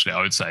well. Actually,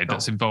 I would say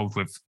that's involved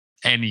with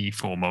any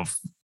form of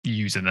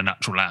using the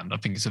natural land. I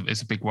think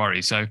it's a big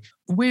worry. So,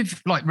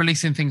 with like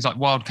releasing things like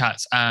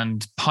wildcats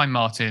and pine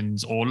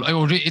martins, or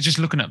just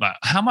looking at that,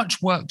 how much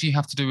work do you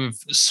have to do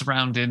with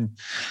surrounding,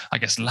 I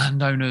guess,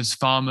 landowners,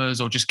 farmers,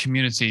 or just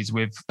communities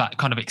with that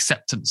kind of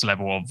acceptance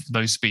level of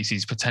those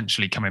species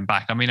potentially coming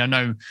back? I mean, I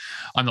know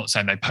I'm not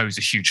saying they pose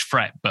a huge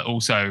threat, but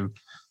also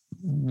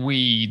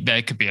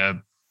there could be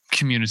a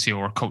community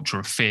or a culture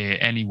of fear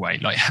anyway.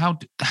 Like how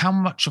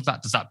much of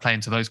that does that play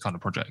into those kind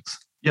of projects?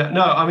 Yeah,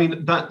 no, I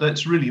mean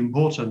that's really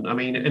important. I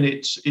mean, and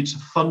it's a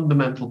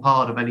fundamental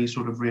part of any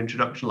sort of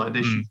reintroduction like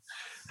this. You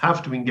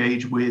have to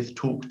engage with,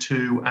 talk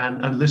to,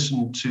 and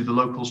listen to the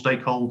local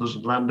stakeholders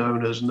and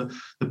landowners and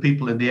the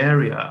people in the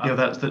area.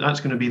 That's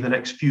going to be the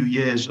next few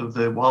years of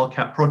the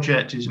Wildcat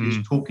project is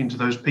talking to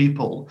those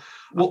people.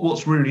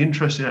 What's really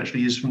interesting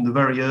actually is from the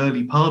very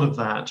early part of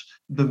that,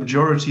 the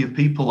majority of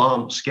people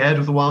aren't scared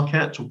of the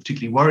wildcats or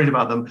particularly worried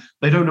about them.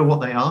 They don't know what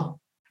they are.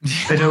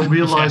 They don't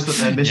realize that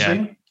they're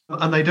missing,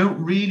 and they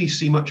don't really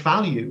see much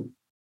value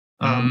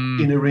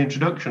in a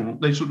reintroduction.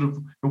 They sort of,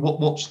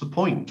 what's the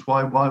point?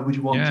 Why would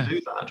you want to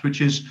do that?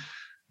 Which is,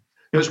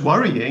 it's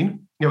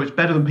worrying. It's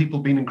better than people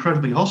being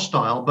incredibly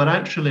hostile, but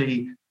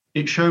actually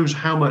it shows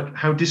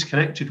how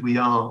disconnected we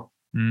are.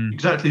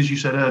 Exactly as you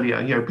said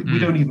earlier, we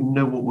don't even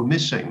know what we're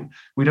missing.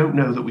 We don't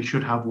know that we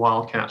should have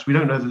wildcats. We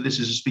don't know that this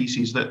is a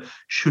species that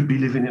should be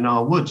living in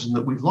our woods and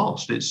that we've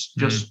lost. It's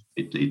just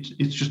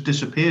it's just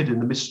disappeared in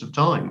the midst of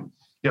time.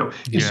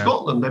 In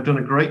Scotland, they've done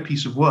a great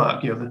piece of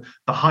work.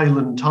 The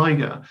Highland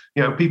tiger.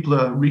 People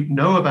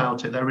know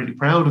about it. They're really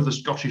proud of the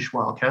Scottish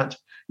wildcat,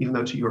 even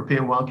though it's a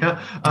European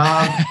wildcat.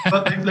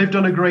 But they've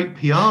done a great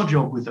PR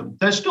job with them.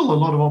 There's still a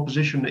lot of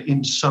opposition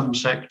in some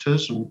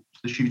sectors, and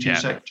the shooting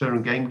sector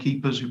and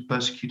gamekeepers who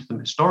persecuted them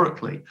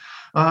historically.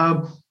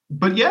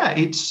 But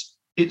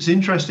it's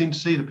interesting to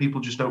see that people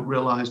just don't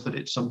realise that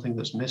it's something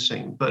that's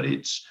missing. But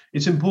it's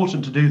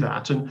important to do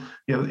that. And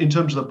in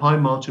terms of the pine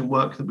marten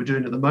work that we're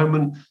doing at the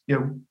moment,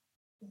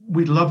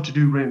 we'd love to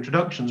do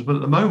reintroductions, but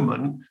at the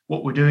moment,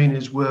 what we're doing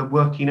is we're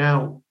working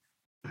out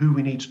who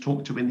we need to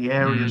talk to in the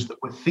areas that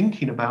we're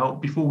thinking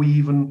about before we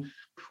even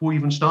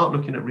start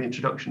looking at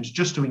reintroductions,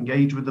 just to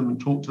engage with them and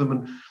talk to them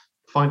and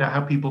find out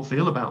how people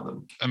feel about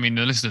them. I mean,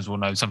 the listeners will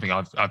know something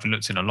I've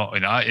looked in a lot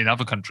in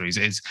other countries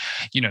is,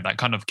 that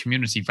kind of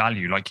community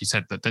value, like you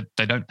said, that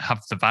they don't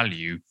have the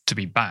value to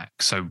be back.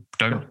 So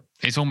don't.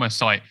 It's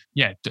almost like,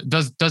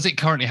 does it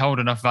currently hold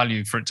enough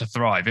value for it to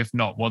thrive? If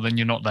not, well, then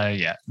you're not there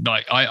yet.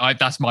 Like I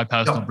that's my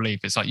personal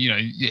belief. It's like,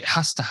 it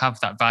has to have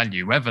that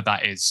value, whether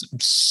that is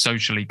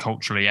socially,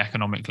 culturally,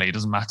 economically, it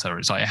doesn't matter.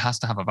 It's like, it has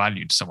to have a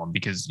value to someone,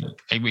 because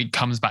it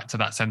comes back to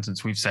that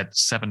sentence we've said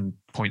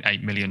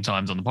 7.8 million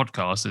times on the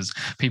podcast, is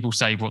people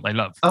save what they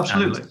love.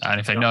 Absolutely. And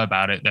if they know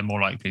about it, they're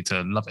more likely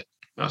to love it.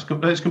 That's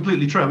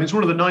completely true. I mean, it's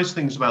one of the nice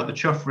things about the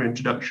chough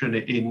reintroduction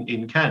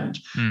in Kent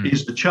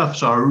is the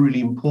choughs are a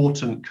really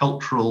important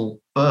cultural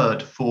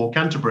bird for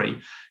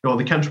Canterbury.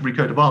 The Canterbury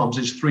coat of arms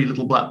is 3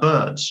 little black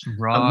birds.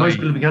 Right. And most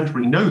people in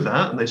Canterbury know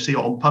that, and they see it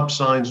on pub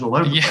signs all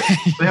over the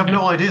place. They have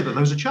no idea that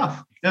those are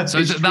chough. Yeah,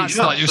 so that's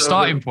like your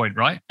starting point,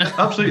 right?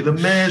 Absolutely. The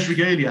mayor's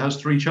regalia has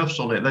 3 choughs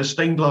on it. There's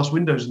stained glass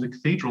windows in the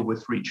cathedral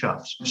with 3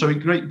 choughs. So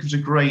it gives a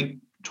great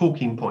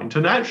talking point,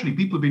 and actually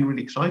people have been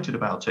really excited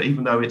about it,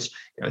 even though it's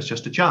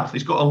just a chough.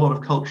 It's got a lot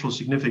of cultural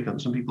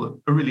significance, and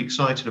people are really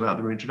excited about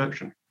the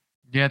reintroduction.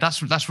 Yeah,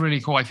 that's really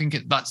cool. I think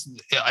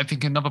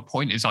another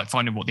point is like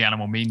finding what the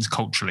animal means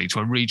culturally to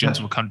a region,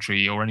 to a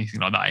country, or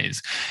anything like that.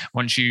 Is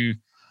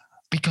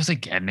because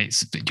again,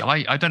 it's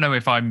I don't know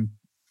if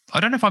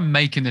I'm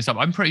making this up.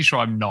 I'm pretty sure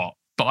I'm not,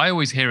 but I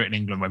always hear it in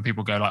England when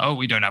people go like, "Oh,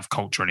 we don't have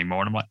culture anymore,"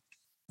 and I'm like,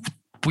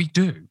 "We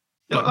do."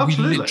 Like, we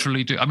absolutely.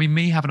 literally do. I mean,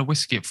 me having a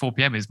whiskey at 4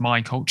 p.m. is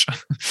my culture.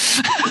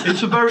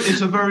 It's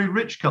a very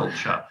rich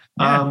culture,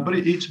 but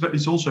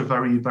it's also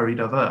very, very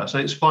diverse,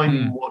 and it's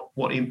finding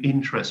what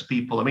interests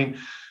people. I mean,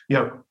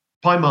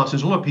 pine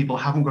martens. A lot of people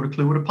haven't got a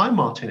clue what a pine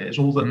marten is,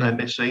 or that they're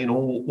missing,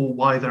 or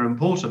why they're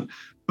important.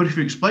 But if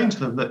you explain to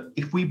them that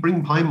if we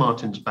bring pine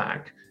martens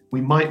back, we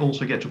might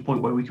also get to a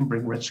point where we can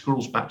bring red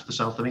squirrels back to the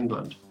south of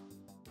England.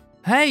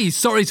 Hey,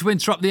 sorry to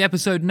interrupt the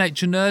episode,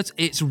 Nature Nerds.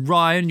 It's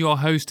Ryan, your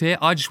host here.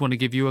 I just want to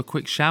give you a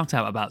quick shout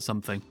out about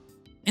something.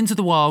 Into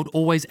the Wild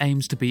always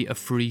aims to be a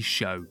free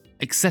show,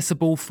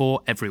 accessible for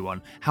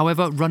everyone.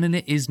 However, running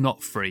it is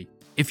not free.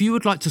 If you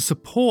would like to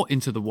support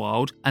Into the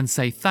Wild and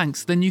say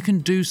thanks, then you can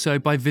do so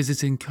by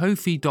visiting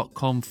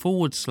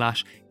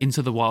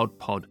ko-fi.com/Into the Wild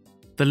pod.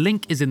 The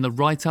link is in the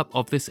write-up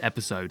of this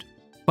episode.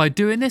 By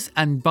doing this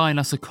and buying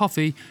us a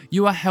coffee,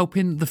 you are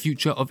helping the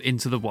future of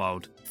Into the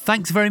Wild.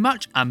 Thanks very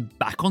much, and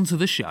back onto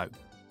the show.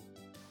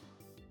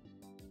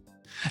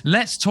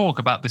 Let's talk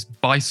about this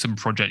bison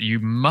project you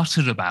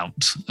muttered about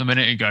a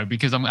minute ago,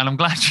 because I'm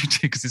glad you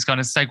did, because it's kind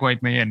of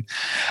segued me in.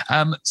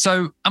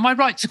 So am I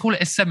right to call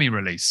it a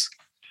semi-release?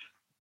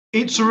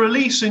 It's a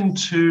release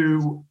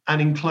into an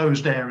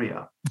enclosed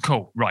area.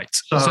 Cool, right.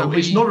 So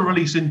it's not a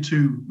release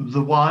into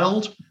the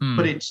wild,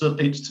 but it's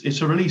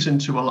a release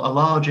into a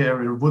large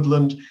area of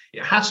woodland.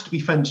 It has to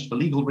be fenced for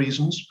legal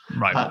reasons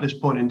at this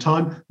point in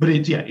time. But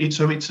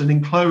it's an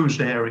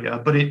enclosed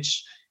area, but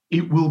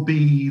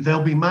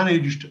they'll be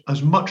managed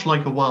as much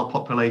like a wild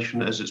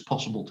population as it's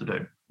possible to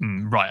do.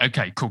 Right.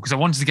 Okay, cool. Because I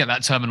wanted to get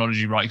that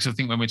terminology right, because I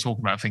think when we're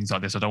talking about things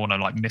like this, I don't want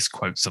to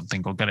misquote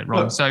something or get it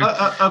wrong.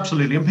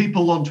 Absolutely. And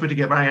people on Twitter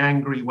get very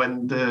angry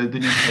when the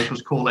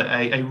newspapers call it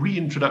a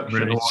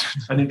reintroduction or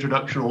an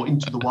introduction or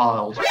into the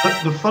wild.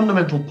 But the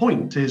fundamental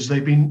point is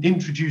they've been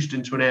introduced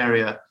into an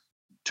area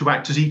to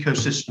act as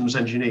ecosystems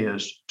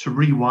engineers to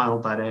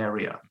rewild that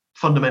area.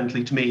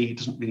 Fundamentally, to me, it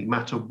doesn't really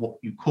matter what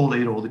you call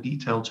it or the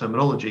detailed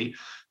terminology.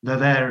 They're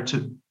there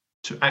to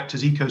act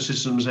as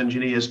ecosystems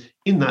engineers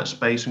in that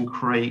space and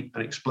create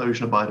an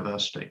explosion of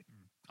biodiversity.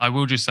 I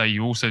will just say,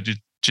 you also did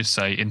just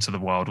say into the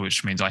wild,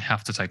 which means I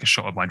have to take a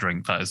shot of my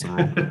drink. That is the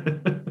rule.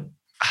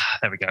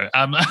 There we go.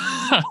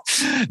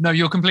 No,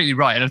 you're completely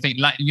right. And I think,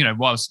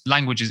 whilst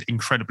language is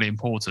incredibly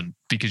important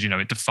because,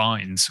 it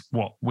defines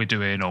what we're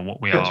doing or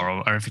what we are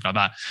or everything like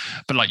that.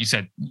 But like you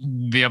said,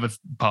 the other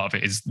part of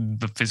it is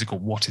the physical,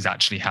 what is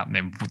actually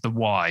happening with the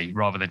why,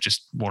 rather than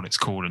just what it's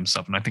called and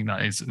stuff. And I think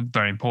that is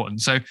very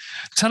important. So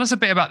tell us a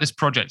bit about this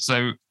project.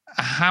 So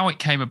how it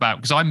came about,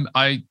 because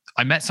I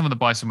met some of the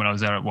bison when I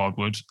was there at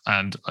Wildwood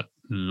and I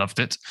loved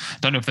it.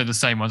 Don't know if they're the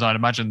same ones. I'd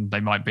imagine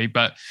they might be,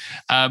 but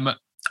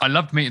I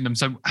loved meeting them.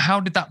 So how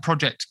did that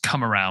project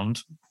come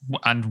around,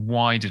 and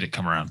why did it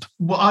come around?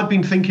 Well, I'd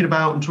been thinking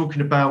about and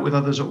talking about with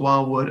others at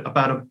Wildwood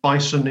about a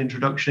bison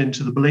introduction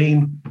into the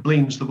Blean. The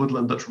Blean's the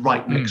woodland that's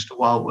right next to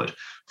Wildwood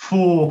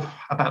for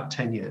about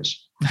 10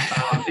 years.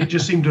 It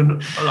just seemed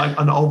an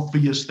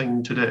obvious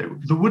thing to do.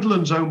 The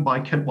woodland's owned by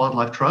Kent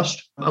Wildlife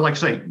Trust. Like I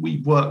say,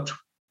 we've worked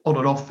on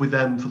and off with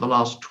them for the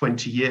last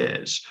 20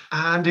 years.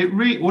 And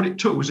what it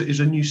took was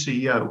a new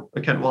CEO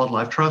at Kent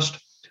Wildlife Trust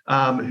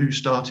who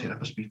started, it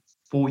must be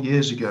 4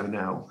 years ago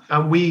now.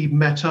 And we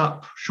met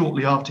up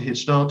shortly after he'd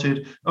started.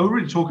 And we were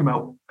really talking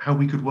about how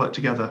we could work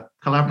together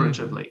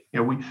collaboratively.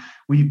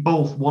 We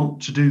both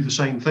want to do the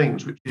same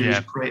things, which is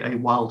create a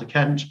wilder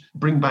Kent,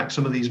 bring back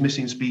some of these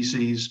missing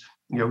species,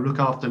 look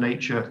after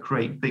nature,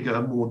 create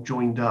bigger, more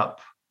joined up,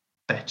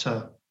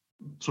 better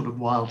sort of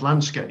wild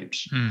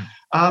landscapes.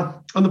 And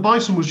the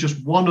bison was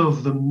just one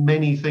of the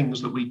many things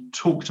that we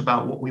talked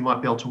about what we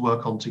might be able to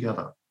work on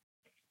together.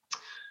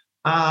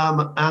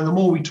 And the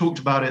more we talked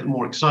about it, the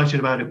more excited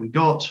about it we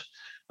got.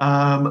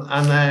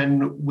 And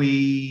then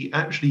we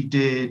actually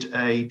did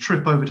a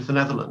trip over to the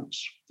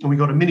Netherlands, and we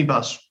got a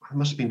minibus. There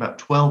must have been about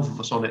 12 of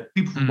us on it,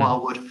 people from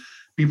Wildwood,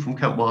 people from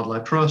Kent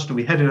Wildlife Trust, and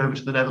we headed over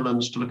to the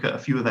Netherlands to look at a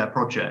few of their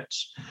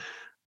projects.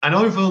 And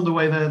over on the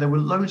way there were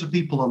loads of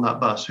people on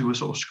that bus who were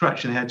sort of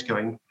scratching their heads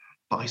going,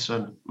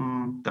 bison,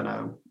 don't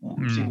know,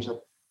 seems a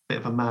bit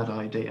of a mad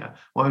idea.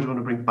 Why would we want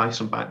to bring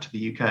bison back to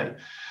the UK?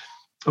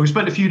 And we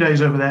spent a few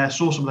days over there,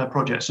 saw some of their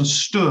projects, and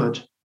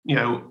stood,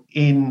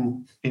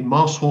 in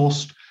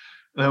Marshorst.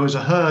 There was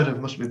a herd of,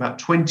 must be about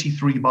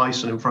 23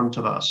 bison in front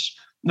of us.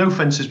 No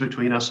fences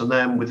between us and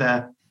them, with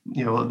their,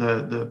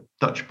 the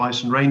Dutch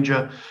bison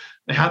ranger.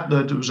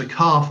 There was a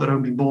calf that had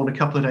only been born a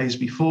couple of days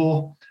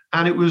before,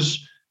 and it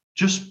was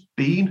just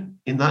being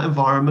in that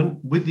environment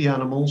with the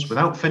animals,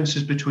 without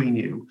fences between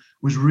you,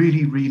 was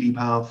really, really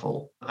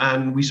powerful.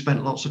 And we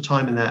spent lots of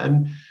time in there.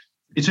 And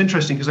it's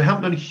interesting because they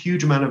haven't done a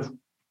huge amount of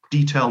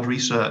detailed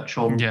research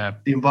on the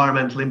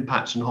environmental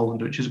impacts in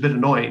Holland, which is a bit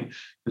annoying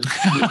because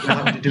we're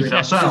having to do it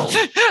ourselves.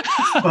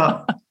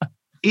 But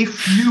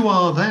if you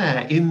are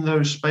there in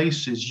those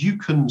spaces, you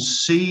can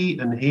see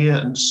and hear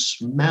and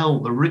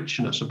smell the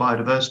richness of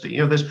biodiversity.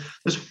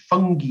 There's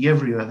fungi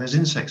everywhere. There's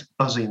insects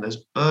buzzing. There's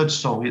bird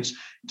song. It's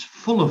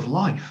full of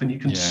life, and you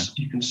can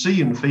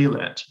see and feel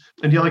it.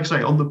 And like I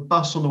say, on the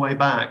bus on the way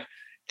back,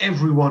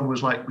 everyone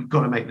was like, we've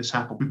got to make this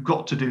happen. We've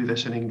got to do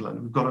this in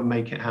England. We've got to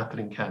make it happen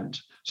in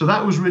Kent. So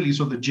that was really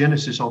sort of the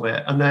genesis of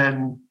it. And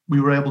then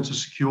we were able to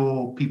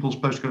secure People's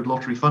Postcode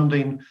Lottery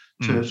funding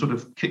to sort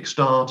of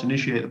kickstart,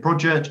 initiate the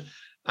project.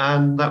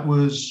 And that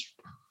was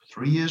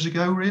 3 years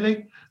ago,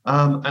 really.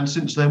 And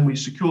since then, we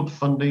secured the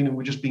funding and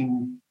we've just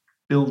been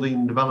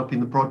building, developing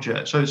the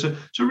project. So it's a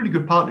really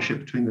good partnership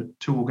between the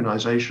two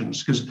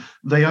organisations because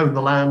they own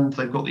the land,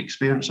 they've got the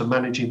experience of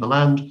managing the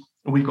land,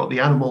 and we've got the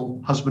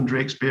animal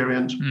husbandry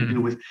experience. We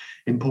deal with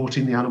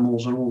importing the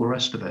animals and all the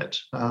rest of it.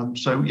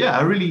 So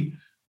yeah, a really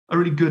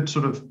good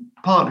sort of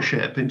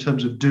partnership in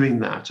terms of doing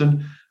that.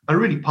 And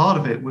really part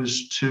of it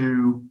was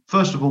to,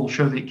 first of all,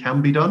 show that it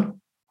can be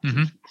done. It's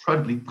an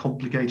incredibly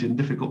complicated and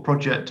difficult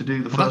project to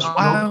do the first one.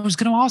 I was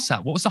going to ask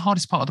that. What was the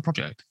hardest part of the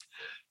project?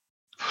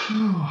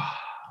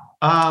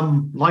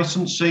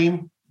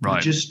 Licensing,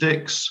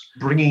 logistics,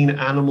 bringing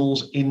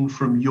animals in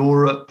from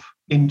Europe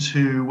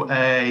into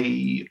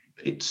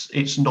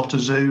it's not a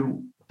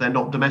zoo. They're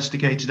not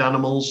domesticated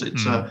animals.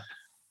 It's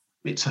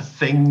a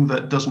thing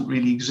that doesn't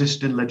really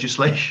exist in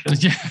legislation.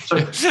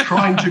 So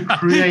trying to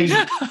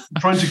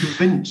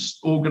convince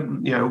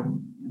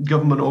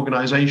government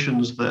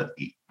organisations that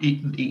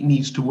it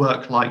needs to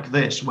work like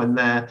this when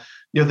there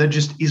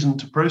just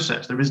isn't a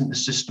process, there isn't a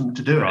system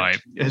to do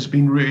it. It has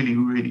been really,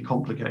 really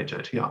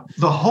complicated. Yeah,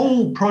 the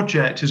whole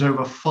project is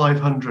over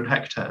 500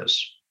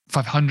 hectares.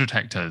 500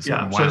 hectares.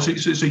 Yeah, wow. So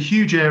it's a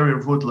huge area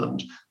of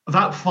woodland.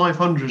 That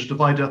 500 is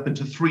divided up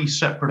into 3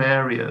 separate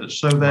areas.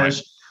 So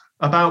there's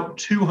about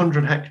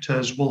 200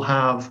 hectares will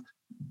have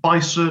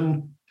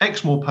bison,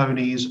 Exmoor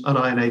ponies, and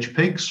Iron Age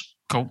pigs.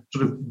 Cool.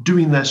 Sort of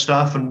doing their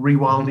stuff and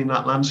rewilding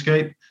that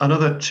landscape.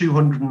 Another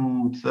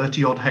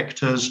 230 odd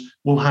hectares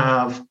will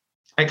have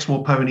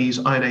Exmoor ponies,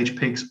 Iron Age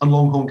pigs, and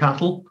Longhorn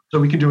cattle. So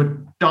we can do a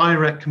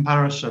direct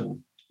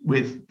comparison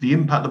with the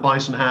impact the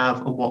bison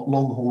have and what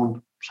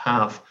Longhorns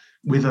have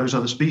with those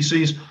other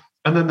species.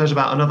 And then there's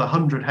about another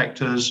 100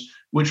 hectares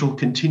which will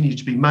continue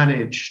to be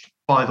managed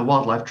by the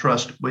Wildlife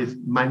Trust with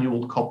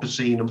manual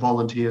coppicing and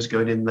volunteers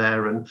going in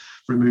there and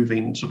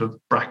removing sort of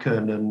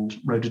bracken and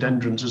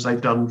rhododendrons as they've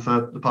done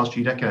for the past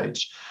few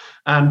decades.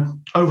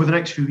 And over the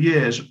next few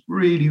years,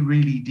 really,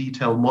 really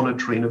detailed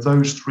monitoring of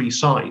those 3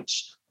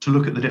 sites to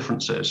look at the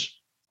differences.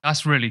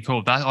 That's really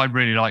cool. I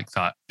really like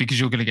that because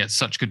you're going to get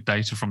such good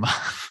data from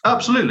that.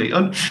 Absolutely.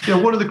 And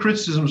one of the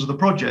criticisms of the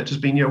project has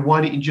been,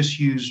 why don't you just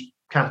use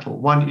cattle?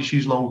 Why don't you just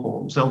use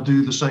Longhorns? They'll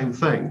do the same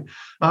thing.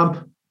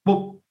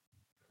 Well,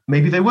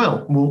 maybe they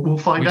will. We'll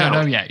find out. We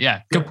don't know yet.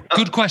 Yeah.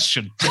 Good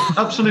question.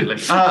 Absolutely.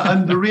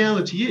 And the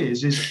reality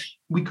is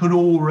we can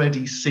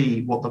already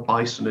see what the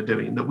bison are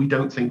doing that we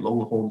don't think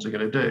Longhorns are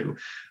going to do.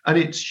 And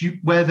it's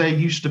where there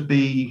used to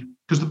be,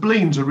 because the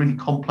Blean's a really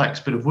complex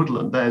bit of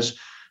woodland.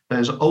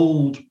 There's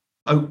old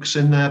oaks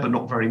in there, but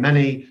not very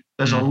many.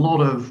 There's a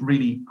lot of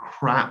really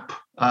crap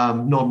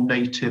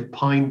non-native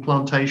pine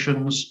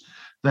plantations.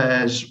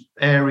 There's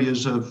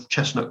areas of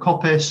chestnut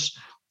coppice,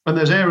 and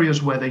there's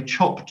areas where they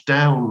chopped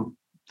down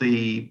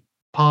the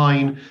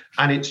pine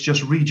and it's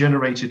just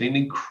regenerated in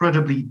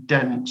incredibly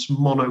dense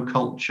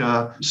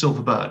monoculture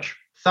silver birch.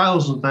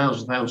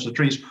 Thousands of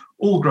trees,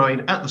 all growing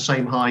at the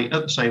same height,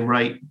 at the same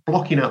rate,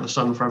 blocking out the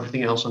sun for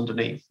everything else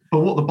underneath. But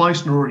what the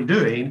bison are already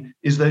doing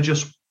is they're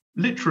just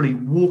literally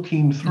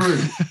walking through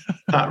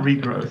that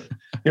regrowth.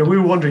 We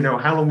were wondering,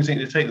 how long is it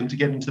going to take them to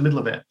get into the middle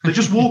of it? They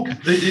just walk.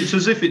 It's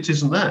as if it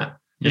isn't there.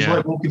 It's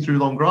like walking through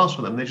long grass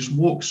for them. They just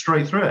walk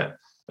straight through it.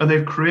 And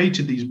they've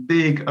created these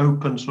big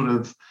open sort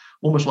of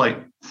almost like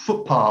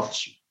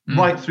footpaths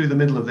right through the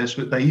middle of this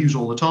that they use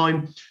all the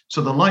time.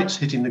 So the light's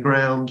hitting the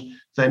ground.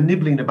 They're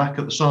nibbling the back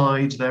at the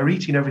sides. They're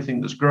eating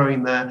everything that's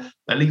growing there.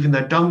 They're leaving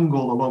their dung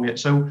all along it.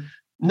 So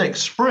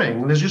next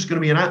spring, there's just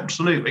going to be an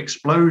absolute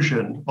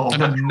explosion of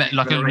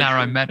like a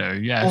narrow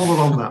meadow, all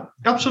along that.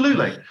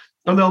 Absolutely.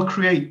 And they'll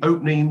create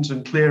openings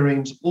and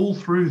clearings all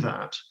through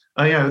that.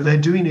 They're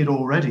doing it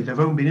already. They've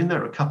only been in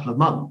there a couple of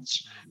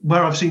months.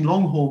 Where I've seen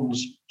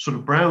Longhorns sort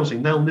of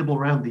browsing, they'll nibble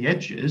around the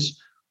edges,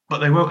 but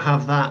they won't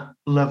have that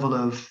level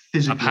of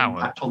physical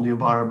impact on the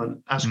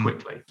environment as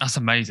quickly. That's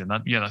amazing.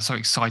 That's so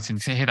exciting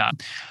to hear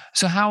that.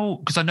 So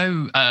because I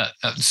know,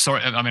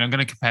 I'm going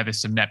to compare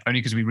this to Knepp only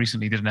because we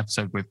recently did an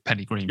episode with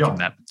Penny Green from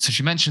Knepp. So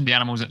she mentioned the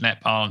animals at Knepp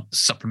aren't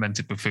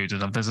supplemented with food.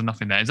 There's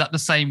enough in there. Is that the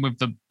same with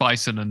the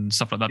bison and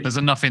stuff like that? There's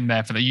enough in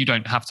there for that. You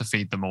don't have to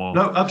feed them all.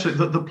 No,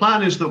 absolutely. The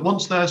plan is that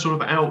once they're sort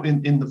of out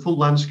in the full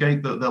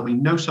landscape, that there'll be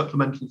no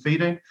supplemental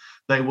feeding.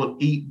 They will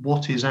eat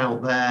what is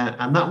out there,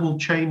 and that will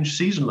change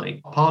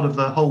seasonally. Part of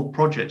the whole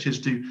project is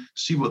to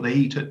see what they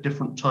eat at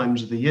different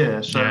times of the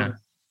year. So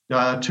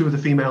 2 of the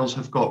females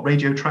have got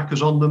radio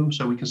trackers on them,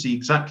 so we can see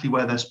exactly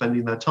where they're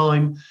spending their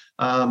time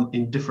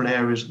in different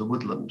areas of the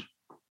woodland.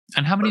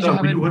 And how many do you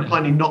have? We're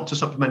planning not to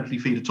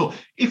supplementally feed at all.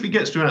 If it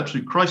gets to an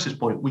absolute crisis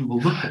point, we will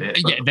look at it.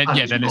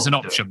 Then it's an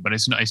option, but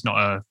it's not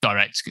a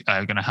direct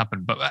going to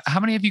happen. But how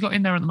many have you got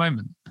in there at the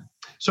moment?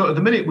 So at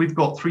the minute, we've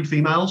got 3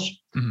 females.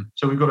 Mm-hmm.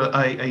 So we've got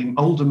a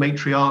older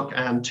matriarch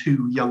and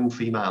 2 young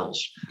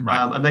females.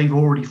 Right. And they've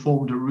already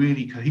formed a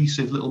really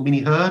cohesive little mini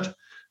herd.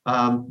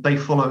 They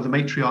follow the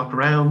matriarch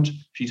around.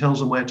 She tells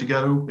them where to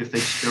go. If they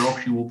steer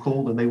off, she will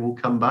call and they will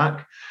come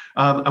back.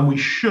 And we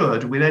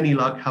should, with any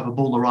luck, have a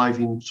bull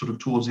arriving sort of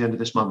towards the end of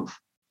this month.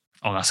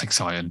 Oh, that's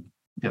exciting.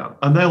 Yeah,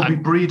 and they'll be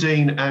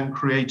breeding and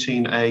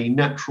creating a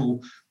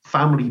natural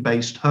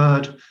family-based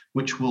herd,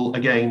 which will,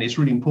 again, it's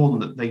really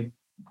important that they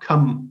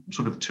come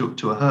sort of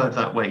to a herd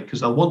that way,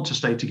 because they'll want to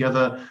stay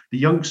together. The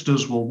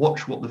youngsters will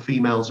watch what the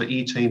females are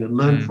eating and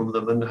learn from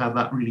them and have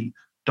that really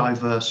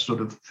diverse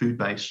sort of food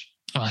base.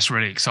 Oh, that's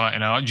really exciting.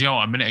 Do you know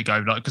what, a minute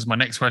ago, like, because my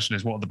next question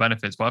is what are the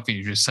benefits, but I think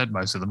you just said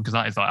most of them, because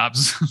that is like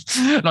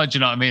absolutely, like, do you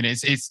know what I mean?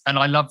 It's, and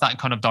I love that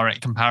kind of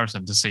direct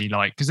comparison to see,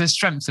 like, because there's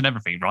strengths in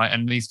everything, right?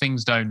 And these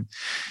things don't,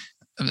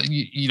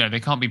 you know, they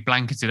can't be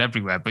blanketed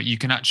everywhere, but you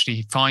can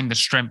actually find the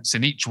strengths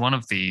in each one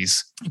of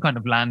these kind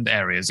of land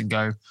areas and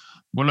go,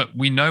 well, look,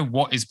 we know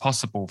what is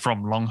possible,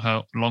 from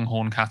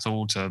longhorn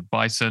cattle to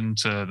bison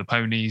to the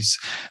ponies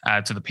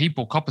to the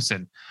people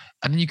coppicing.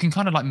 And then you can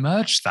kind of like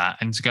merge that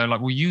and to go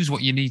like, well, use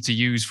what you need to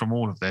use from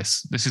all of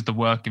this. This is the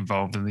work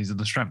involved and these are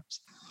the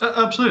strengths.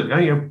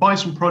 Absolutely. You know,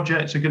 bison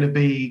projects are going to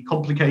be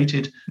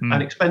complicated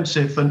and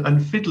expensive and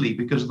fiddly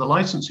because of the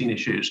licensing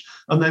issues,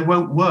 and they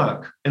won't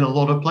work in a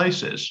lot of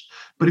places.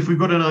 But if we've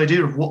got an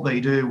idea of what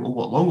they do and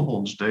what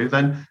longhorns do,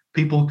 then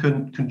people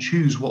can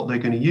choose what they're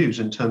going to use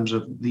in terms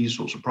of these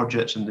sorts of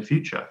projects in the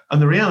future.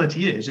 And the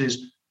reality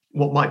is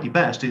what might be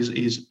best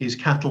is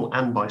cattle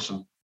and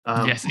bison.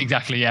 Yes,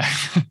 exactly. Yeah.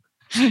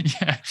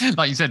 Yeah,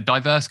 like you said,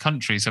 diverse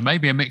countries, so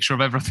maybe a mixture of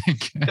everything.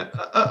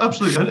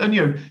 Absolutely, and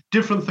you know,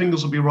 different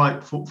things will be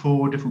right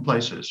for different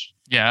places.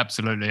 Yeah,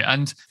 absolutely.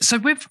 And so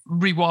with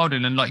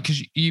rewilding, and like,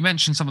 because you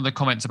mentioned some of the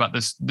comments about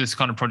this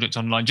kind of project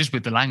online, just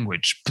with the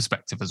language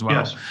perspective as well.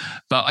 Yes.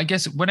 But I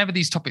guess whenever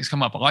these topics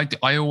come up, I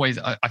feel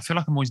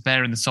like I'm always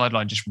there in the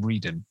sideline just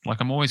reading. Like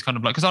I'm always kind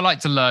of like, because I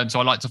like to learn, so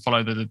I like to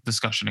follow the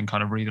discussion and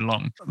kind of read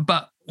along.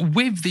 But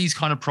with these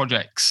kind of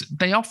projects,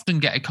 they often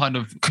get a kind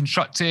of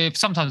constructive,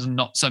 sometimes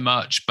not so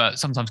much, but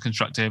sometimes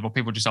constructive, or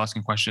people just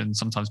asking questions.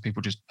 Sometimes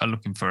people just are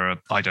looking for a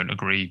 "I don't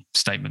agree"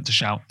 statement to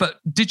shout. But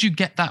did you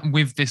get that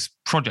with this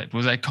project?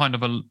 Was there kind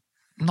of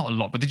not a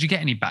lot, but did you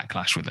get any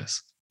backlash with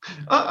this?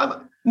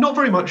 Not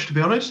very much, to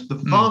be honest. The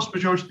vast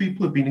majority of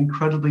people have been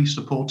incredibly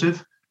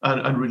supportive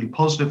and really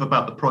positive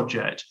about the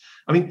project.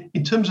 I mean,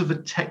 in terms of the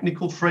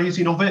technical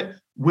phrasing of it,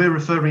 we're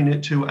referring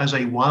it to as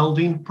a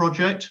wilding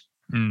project.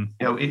 You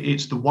know,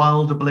 it's the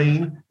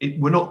Wildebleen.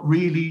 We're not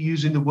really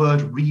using the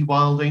word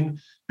rewilding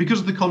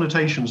because of the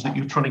connotations that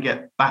you're trying to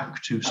get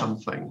back to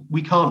something.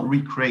 We can't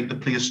recreate the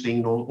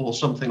Pleistocene or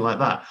something like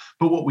that.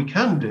 But what we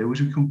can do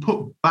is we can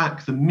put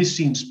back the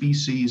missing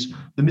species,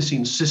 the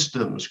missing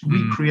systems,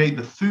 recreate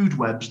the food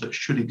webs that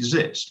should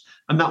exist,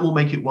 and that will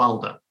make it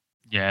wilder.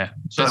 Yeah.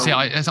 So see,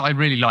 I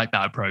really like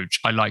that approach.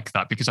 I like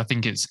that because I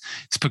think it's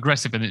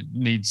progressive and it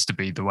needs to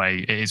be the way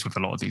it is with a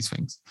lot of these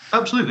things.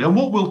 Absolutely. And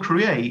what we'll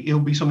create, it'll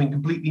be something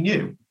completely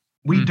new.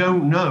 We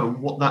don't know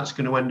what that's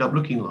going to end up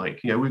looking like.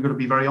 You know, we've got to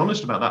be very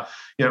honest about that.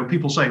 You know,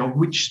 people say, "Oh,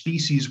 which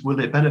species will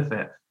it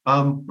benefit?"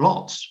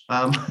 Lots.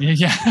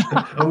 Yeah.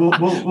 And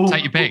we'll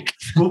take your pick.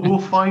 We'll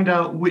find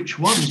out which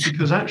ones,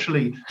 because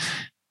actually,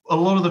 a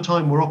lot of the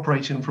time we're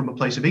operating from a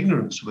place of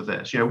ignorance with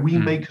this. You know, we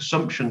make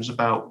assumptions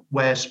about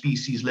where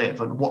species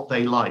live and what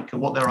they like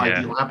and what their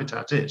ideal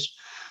habitat is.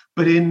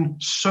 But in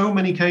so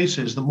many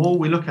cases, the more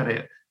we look at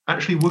it,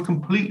 actually we're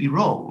completely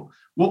wrong.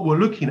 What we're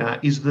looking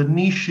at is the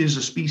niches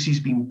a species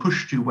being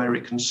pushed to where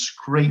it can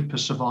scrape a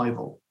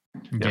survival.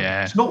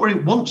 Yeah. It's not where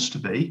it wants to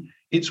be.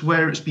 It's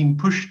where it's been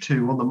pushed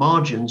to on the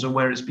margins and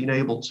where it's been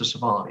able to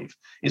survive.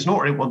 It's not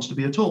where it wants to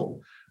be at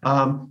all.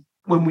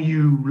 When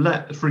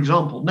for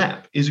example,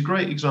 Knepp is a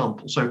great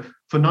example. So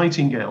for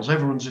nightingales,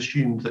 everyone's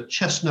assumed that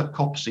chestnut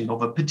coppicing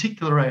of a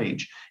particular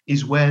age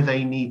is where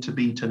they need to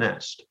be to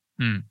nest.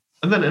 And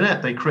then at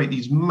Knepp, they create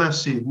these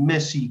massive,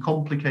 messy,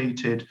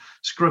 complicated,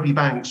 scrubby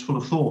banks full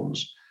of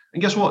thorns.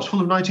 And guess what? It's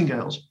full of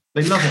nightingales.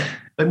 They love it.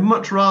 They'd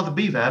much rather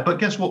be there. But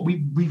guess what?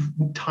 We've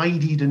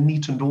tidied and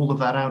neatened all of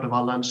that out of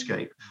our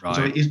landscape. Right.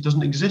 So it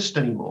doesn't exist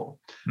anymore.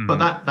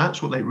 But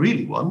that's what they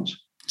really want.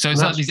 So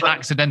it's like these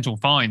accidental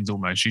finds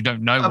almost. You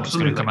don't know what's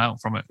going to come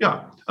out from it.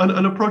 Yeah.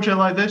 And a project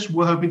like this,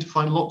 we're hoping to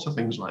find lots of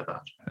things like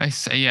that.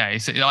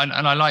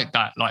 And I like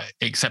that, like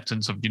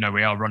acceptance of, you know,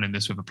 we are running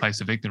this with a place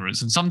of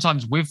ignorance. And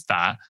sometimes with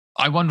that,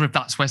 I wonder if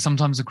that's where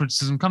sometimes the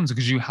criticism comes,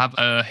 because you have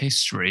a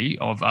history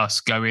of us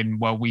going,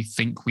 well, we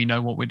think we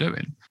know what we're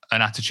doing.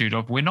 An attitude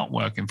of we're not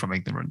working from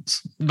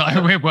ignorance.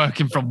 Like, we're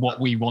working from what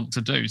we want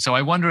to do. So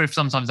I wonder if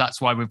sometimes that's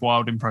why with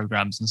wilding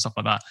programs and stuff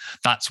like that,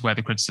 that's where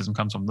the criticism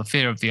comes from, the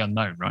fear of the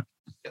unknown, right?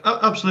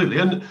 Absolutely.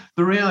 And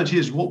the reality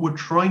is what we're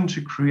trying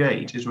to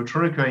create,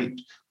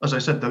 as I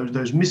said,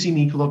 those missing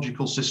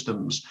ecological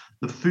systems,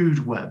 the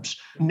food webs.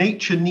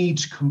 Nature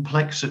needs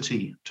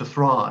complexity to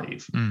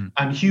thrive.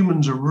 And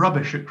humans are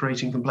rubbish at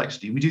creating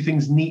complexity. We do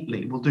things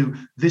neatly. We'll do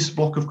this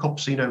block of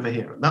copsine over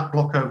here and that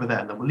block over there,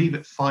 and then we'll leave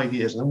it 5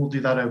 years, and then we'll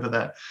do that over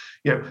there.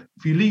 You know,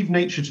 if you leave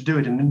nature to do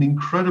it in an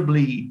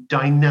incredibly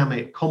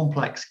dynamic,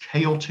 complex,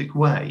 chaotic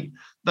way,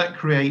 that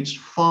creates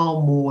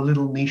far more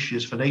little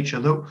niches for nature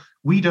that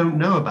we don't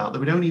know about, that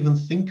we don't even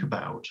think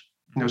about.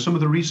 Some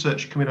of the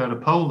research coming out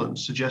of Poland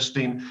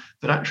suggesting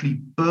that actually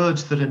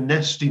birds that are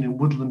nesting in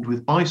woodland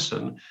with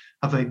bison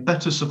have a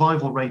better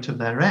survival rate of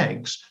their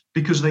eggs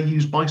because they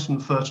use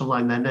bison fur to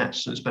line their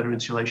nests, and it's better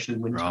insulation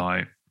in winter.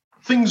 Right.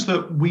 Things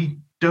that we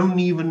don't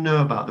even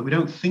know about, that we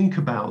don't think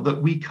about,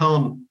 that we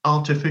can't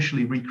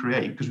artificially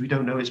recreate because we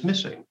don't know it's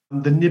missing.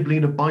 And the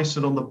nibbling of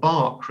bison on the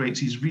bark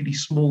creates these really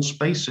small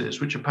spaces,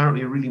 which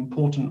apparently are really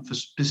important for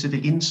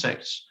specific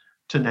insects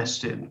to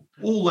nest in.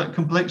 All that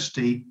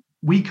complexity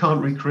we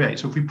can't recreate.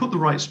 So if we put the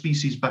right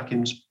species back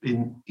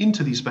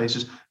into these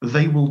spaces,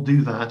 they will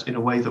do that in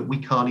a way that we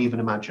can't even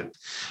imagine.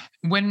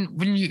 When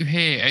you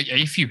hear,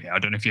 I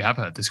don't know if you have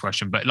heard this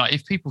question, but like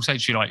if people say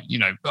to you,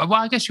 well,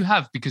 I guess you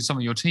have, because some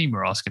of your team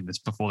were asking this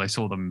before they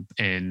saw them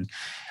in,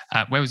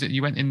 where was it?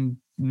 You went in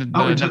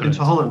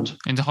into Holland.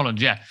 Into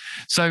Holland, yeah.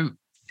 So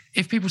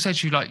if people say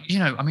to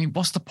you,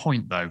 what's the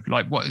point though?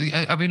 Like, what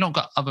have we not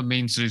got other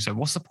means to do so?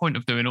 What's the point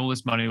of doing all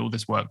this money, all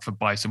this work for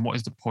bison? What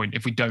is the point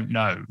if we don't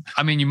know?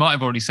 You might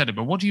have already said it,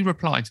 but what do you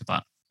reply to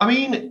that?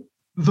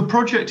 The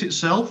project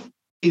itself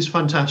is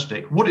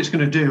fantastic. What it's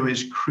going to do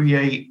is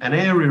create an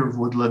area of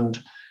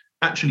woodland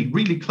actually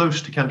really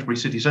close to Canterbury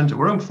city centre.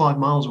 We're only 5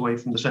 miles away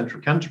from the centre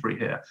of Canterbury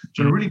here.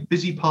 So in a really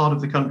busy part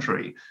of the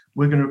country,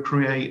 we're going to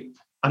create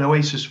an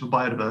oasis for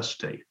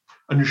biodiversity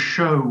and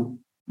show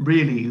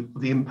really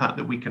the impact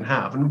that we can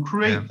have and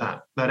create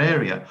that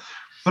area.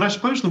 But I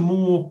suppose the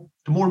more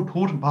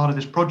important part of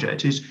this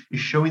project is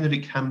showing that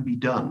it can be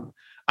done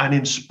and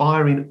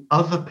inspiring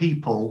other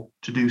people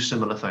to do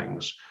similar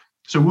things.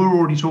 So we're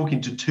already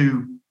talking to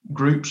 2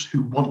 groups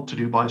who want to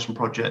do bison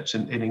projects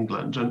in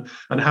England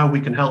and how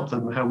we can help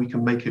them and how we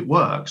can make it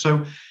work.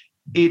 So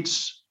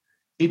it's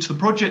the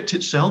project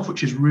itself,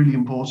 which is really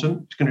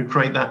important. It's going to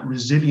create that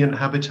resilient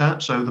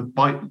habitat. So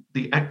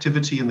the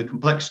activity and the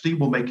complexity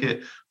will make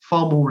it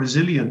far more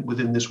resilient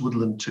within this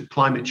woodland to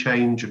climate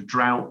change and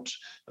drought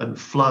and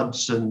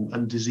floods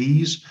and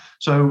disease.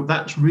 So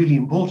that's really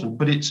important,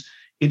 but it's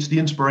the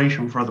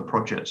inspiration for other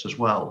projects as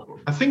well.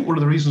 I think one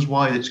of the reasons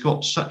why it's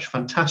got such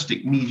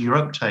fantastic media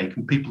uptake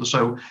and people are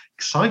so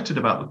excited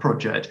about the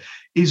project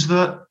is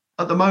that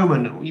at the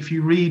moment, if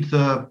you read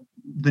the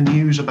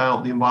news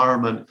about the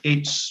environment,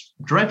 it's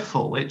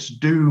dreadful. It's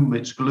doom,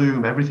 it's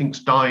gloom,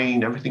 everything's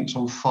dying, everything's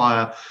on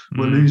fire.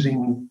 We're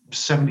losing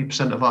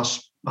 70% of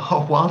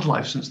our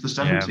wildlife since the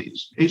 70s.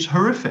 Yeah. It's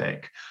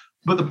horrific.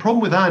 But the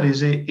problem with that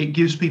is it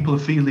gives people a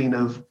feeling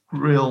of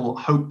real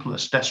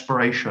hopeless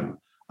desperation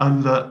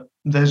and that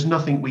there's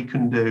nothing we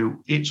can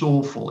do. It's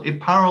awful. It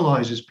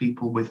paralyzes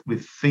people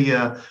with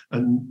fear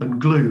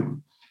and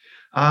gloom.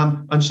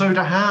 And so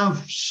to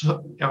have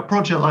a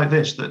project like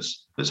this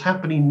that's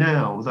happening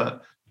now,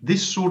 that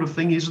this sort of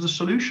thing is the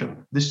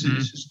solution. This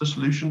is the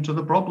solution to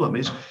the problem,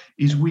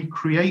 is we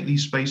create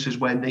these spaces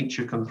where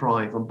nature can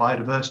thrive and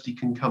biodiversity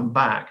can come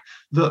back,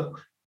 that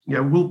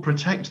will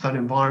protect that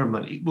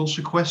environment. It will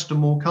sequester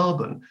more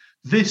carbon.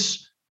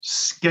 This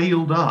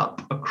scaled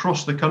up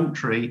across the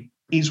country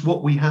is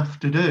what we have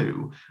to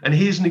do. And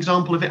here's an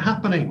example of it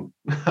happening.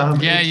 It's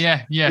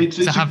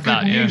a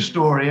good news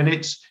story, and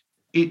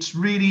it's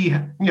really,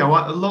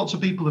 lots of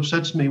people have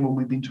said to me when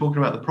we've been talking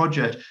about the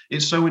project,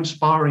 it's so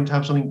inspiring to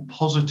have something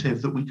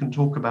positive that we can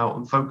talk about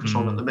and focus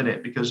on at the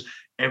minute, because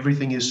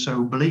everything is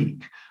so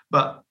bleak.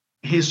 But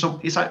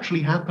it's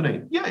actually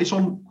happening. Yeah, it's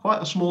on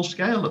quite a small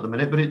scale at the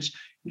minute, but it's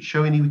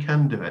showing you we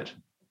can do it.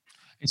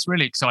 It's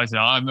really exciting.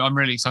 I'm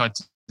really excited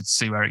to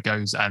see where it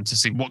goes and to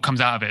see what comes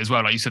out of it as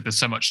well. Like you said, there's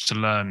so much to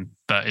learn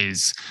that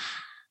is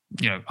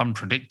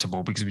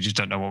unpredictable, because we just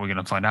don't know what we're going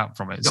to find out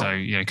from it. So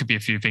it could be a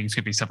few things,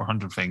 could be several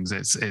hundred things,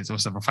 it's or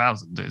several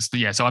thousand.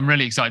 So I'm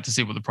really excited to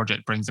see what the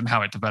project brings and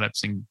how it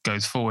develops and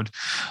goes forward.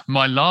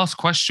 My last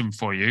question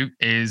for you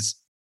is,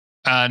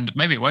 and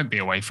maybe it won't be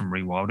away from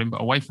rewilding,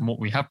 but away from what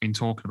we have been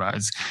talking about,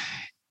 is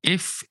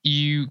if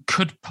you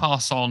could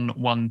pass on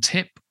one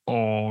tip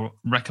or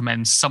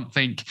recommend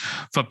something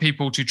for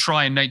people to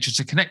try in nature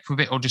to connect with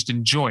it or just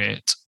enjoy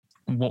it,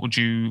 what would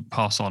you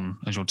pass on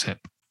as your tip?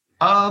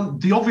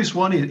 The obvious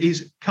one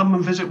is come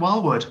and visit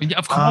Wildwood. Yeah,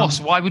 of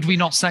course. Why would we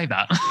not say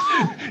that?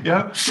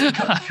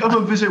 Come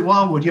and visit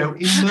Wildwood.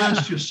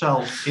 Immerse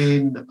yourself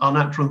in our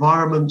natural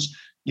environments.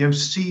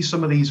 See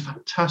some of these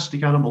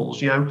fantastic animals.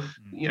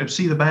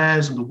 See the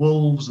bears and the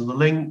wolves and the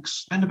lynx.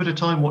 Spend a bit of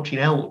time watching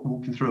elk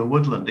walking through a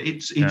woodland.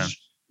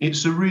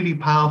 It's a really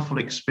powerful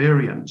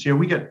experience.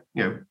 We get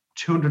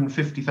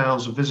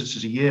 250,000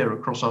 visitors a year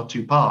across our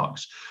 2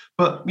 parks.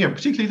 But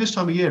particularly this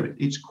time of year,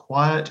 it's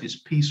quiet, it's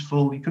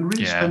peaceful. You can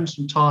really spend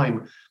some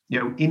time,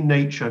 in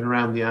nature and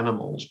around the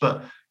animals.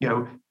 But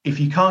if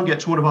you can't get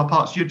to one of our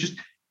parks, you just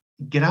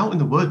get out in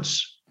the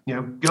woods.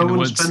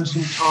 Spend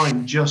some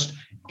time just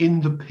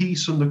in the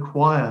peace and the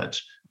quiet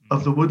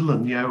of the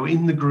woodland.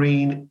 In the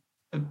green.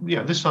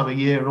 This time of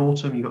year in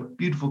autumn, you've got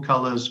beautiful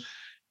colours.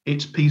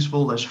 It's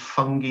peaceful. There's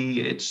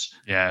fungi.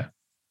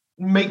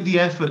 Make the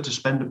effort to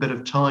spend a bit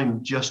of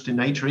time just in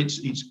nature.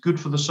 It's good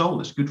for the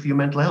soul. It's good for your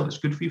mental health. It's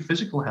good for your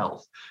physical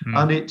health.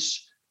 And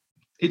it's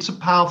it's a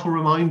powerful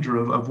reminder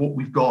of what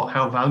we've got,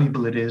 how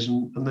valuable it is,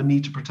 and the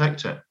need to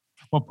protect it.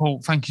 Well,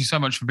 Paul, thank you so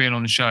much for being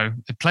on the show.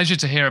 A pleasure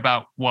to hear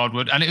about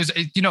Wildwood. And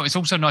it's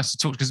also nice to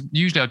talk, because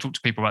usually I talk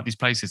to people about these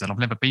places and I've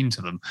never been to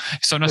them.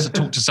 It's so nice to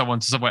talk to someone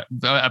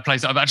a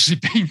place that I've actually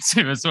been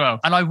to as well.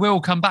 And I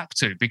will come back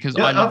to, because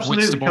I love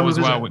Whitstable as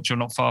well, which you're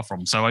not far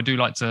from. So I do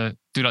like to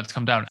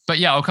come down. But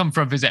yeah, I'll come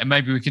for a visit, and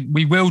maybe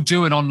we will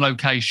do an on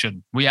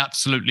location. We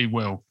absolutely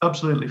will.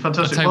 Absolutely.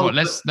 Fantastic. I'll tell you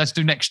what, let's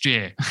do next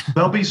year.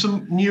 There'll be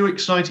some new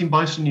exciting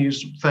bison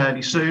news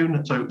fairly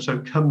soon. So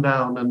come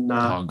down and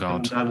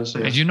come down and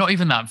see us. You're not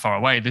even that far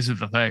away. This is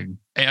the thing.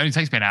 It only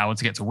takes me an hour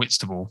to get to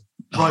Whitstable.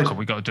 Right. God,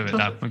 we've got to do it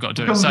now. We've got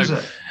to do it.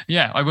 So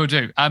yeah, I will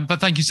do. But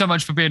thank you so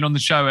much for being on the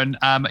show, and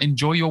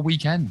enjoy your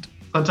weekend.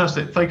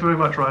 Fantastic. Thank you very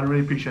much, Ryan.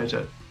 Really appreciate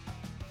it.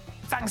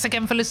 Thanks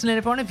again for listening,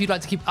 everyone. If you'd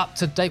like to keep up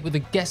to date with the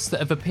guests that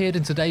have appeared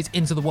in today's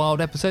Into the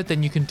Wild episode,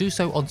 then you can do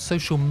so on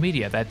social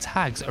media. Their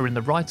tags are in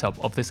the write-up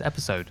of this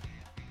episode.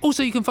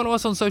 Also, you can follow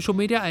us on social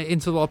media at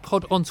Into the Wild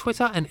Pod on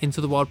Twitter and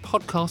Into the Wild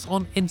Podcast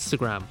on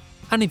Instagram.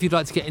 And if you'd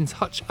like to get in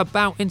touch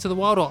about Into the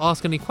Wild, or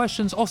ask any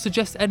questions, or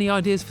suggest any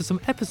ideas for some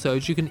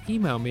episodes, you can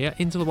email me at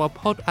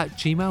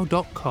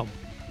intothewildpod@gmail.com.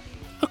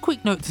 A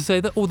quick note to say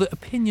that all the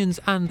opinions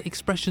and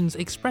expressions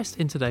expressed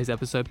in today's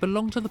episode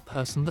belong to the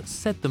person that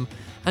said them,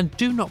 and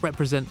do not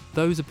represent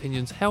those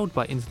opinions held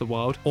by Into the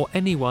Wild or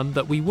anyone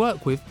that we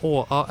work with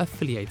or are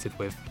affiliated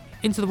with.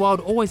 Into the Wild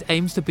always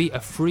aims to be a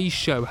free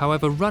show,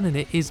 however running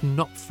it is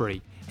not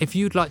free. If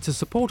you'd like to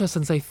support us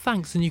and say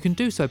thanks, then you can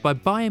do so by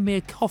buying me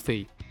a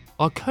coffee.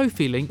 Our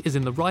Ko-fi link is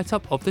in the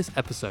write-up of this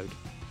episode.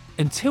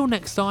 Until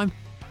next time,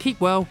 keep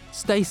well,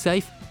 stay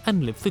safe,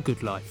 and live the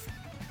good life.